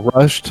a little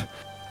rushed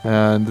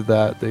and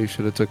that they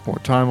should have took more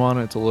time on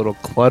it. It's a little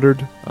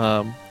cluttered.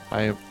 I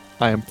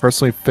am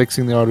personally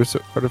fixing the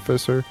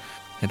artificer,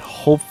 and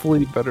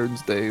hopefully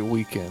Veterans Day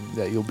weekend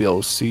that you'll be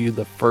able to see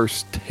the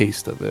first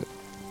taste of it,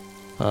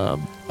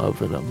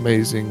 of an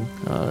amazing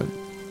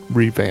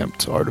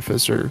revamped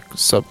artificer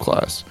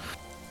subclass.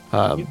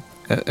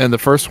 And the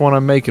first one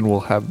I'm making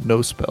will have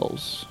no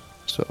spells,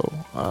 so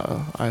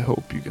I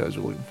hope you guys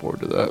are looking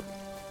forward to that.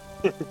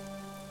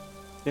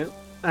 Yeah,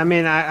 I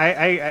mean,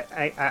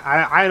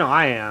 I know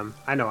I am.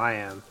 I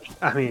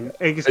mean,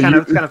 it's kind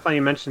of funny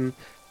you mentioned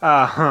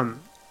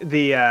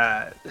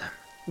the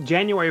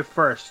January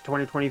 1st,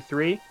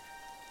 2023.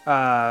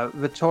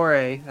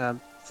 Vittore,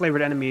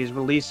 Flavored Enemy, is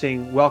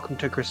releasing Welcome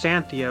to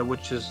Chrysanthia,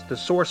 which is the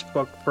source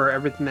book for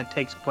everything that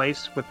takes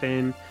place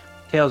within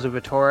Tales of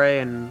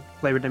Vittore and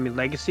Flavored Enemy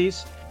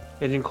Legacies.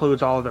 It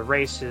includes all of the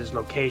races,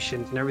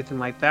 locations, and everything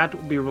like that.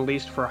 It will be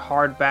released for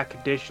hardback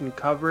edition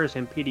covers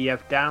and PDF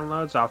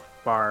downloads off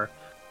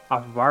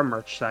of our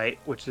merch site,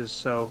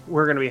 so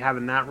we're going to be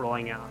having that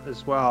rolling out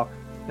as well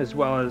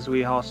as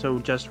we also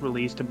just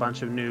released a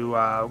bunch of new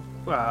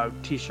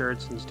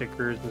t-shirts and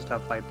stickers and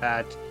stuff like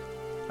that.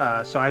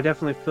 So I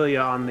definitely feel you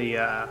on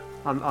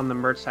the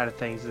merch side of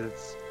things.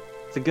 It's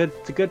a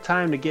good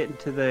time to get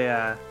into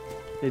the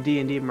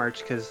D&D merch,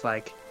 because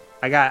like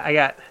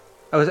I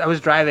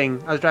was driving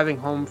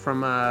home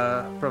from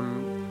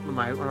one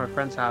of my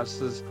friend's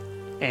houses,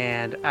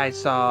 and I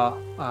saw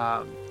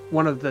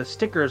one of the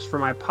stickers for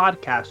my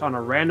podcast on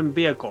a random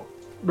vehicle,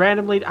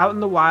 randomly out in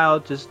the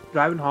wild, just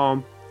driving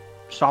home.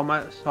 Saw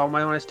one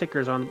of my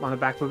stickers on the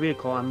back of a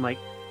vehicle. I'm like,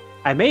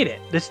 I made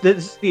it. This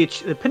is the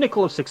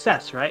pinnacle of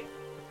success, right?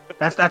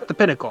 That's the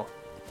pinnacle.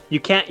 You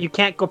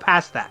can't go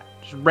past that.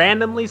 Just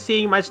randomly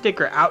seeing my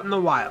sticker out in the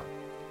wild.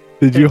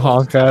 Did you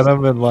honk at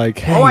him and like,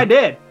 hey? Oh, I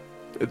did.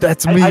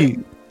 That's me.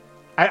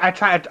 I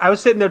tried. I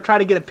was sitting there trying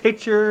to get a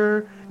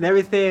picture and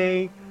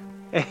everything,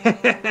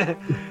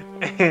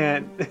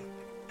 and it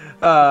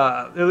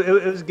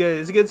was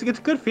good. It's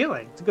a good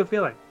feeling. It's a good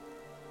feeling.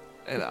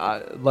 And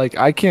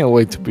I can't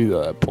wait to be to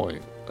that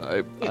point.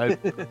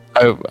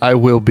 I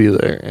will be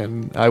there,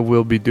 and I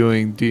will be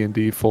doing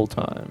D&D full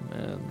time.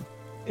 And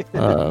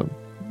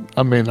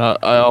I mean,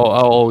 I'll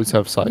always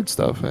have side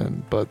stuff,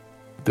 but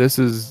this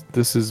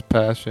is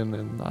passion,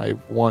 and I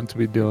want to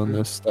be doing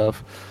this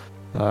stuff.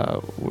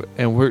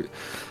 And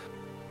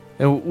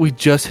we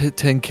just hit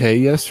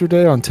 10K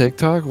yesterday on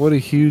TikTok. What a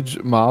huge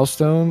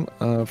milestone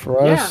for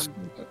us. Yeah.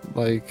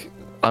 Like,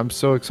 I'm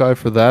so excited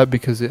for that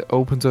because it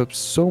opens up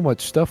so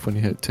much stuff when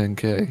you hit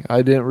 10K.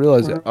 I didn't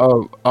realize it.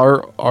 Our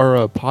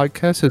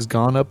podcast has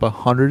gone up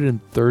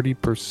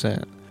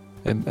 130%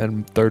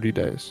 in 30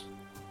 days.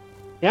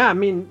 Yeah, I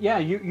mean, yeah,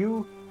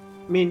 you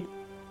I mean,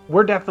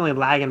 we're definitely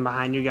lagging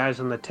behind you guys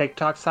on the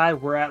TikTok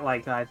side. We're at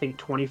like I think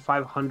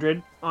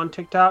 2,500 on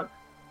TikTok,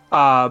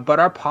 but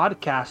our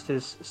podcast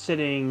is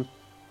sitting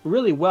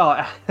really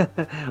well.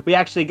 We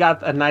actually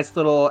got a nice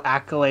little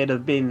accolade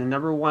of being the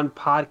 #1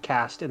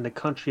 podcast in the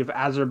country of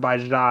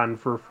Azerbaijan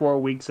for 4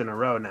 weeks in a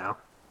row now.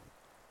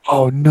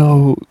 Oh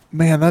no,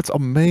 man, that's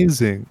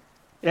amazing.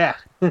 Yeah,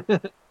 We're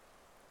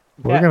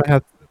yeah. gonna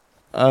have.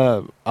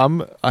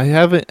 I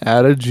haven't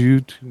added you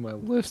to my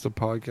list of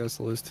podcasts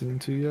to listen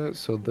to yet,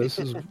 so this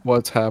is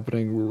what's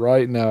happening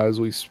right now as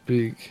we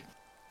speak.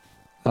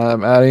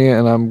 I'm adding it,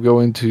 and I'm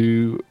going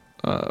to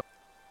uh,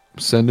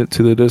 send it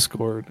to the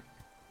Discord.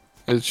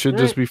 It should All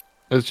just right.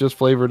 be. It's just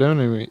flavored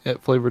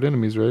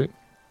enemies, right?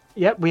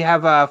 Yep, we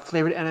have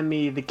Flavored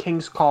Enemy, The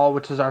King's Call,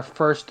 which is our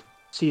first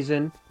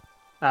season.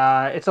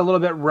 It's a little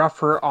bit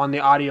rougher on the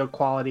audio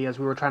quality as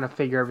we were trying to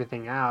figure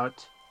everything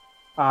out.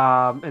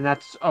 And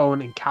that's its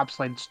own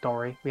encapsulated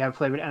story. We have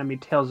Flavored Enemy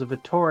Tales of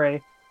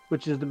Vittore,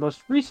 which is the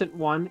most recent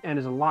one and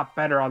is a lot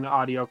better on the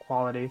audio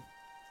quality.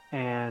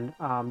 And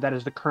that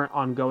is the current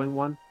ongoing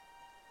one.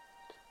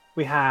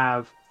 We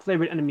have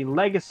Flavored Enemy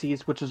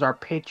Legacies, which is our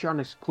Patreon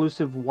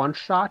exclusive one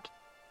shot.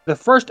 The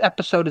first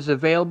episode is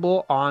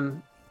available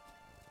on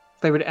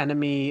Flavored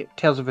Enemy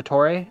Tales of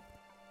Vittore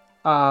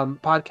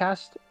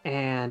podcast,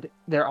 and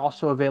they're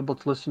also available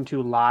to listen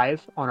to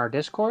live on our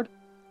Discord.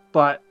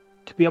 But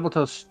to be able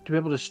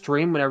to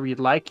stream whenever you'd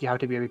like, you have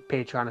to be a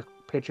Patreon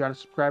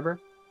subscriber.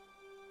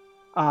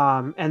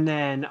 And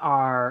then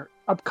our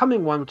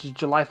upcoming one, which is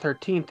July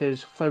 13th,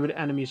 is Flavored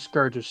Enemy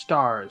Scourge of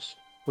Stars,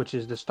 which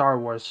is the Star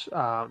Wars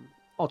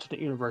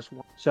alternate universe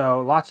one.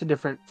 So lots of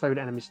different Flavored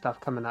Enemy stuff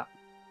coming up.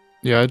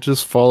 Yeah, I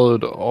just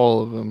followed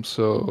all of them,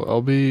 so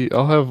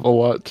I'll have a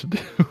lot to do.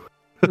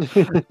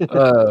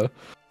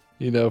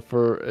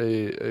 For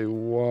a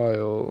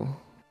while.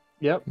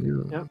 Yep. Yeah.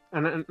 Yep.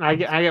 And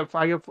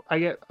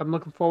I'm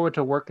looking forward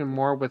to working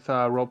more with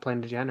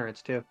Roleplaying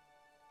Degenerates too.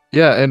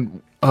 Yeah,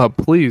 and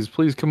please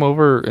come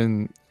over,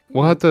 and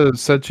we'll have to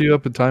set you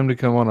up a time to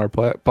come on our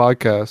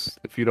podcast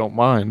if you don't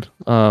mind.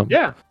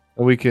 Yeah.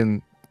 We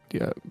can,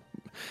 yeah,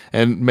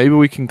 and maybe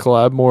we can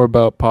collab more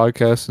about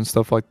podcasts and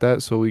stuff like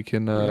that, so we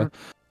can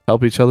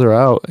help each other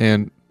out.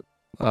 And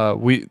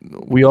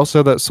we also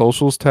have that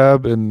socials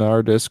tab in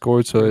our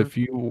Discord. So if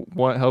you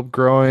want help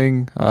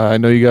growing, I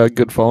know you got a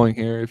good following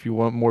here. If you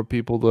want more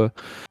people to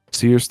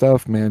see your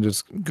stuff, man,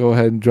 just go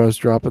ahead and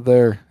just drop it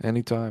there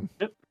anytime.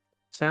 Yep.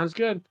 Sounds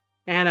good.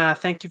 And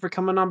thank you for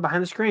coming on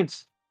Behind the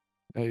Screens.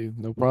 Hey,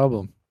 no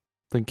problem.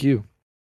 Thank you.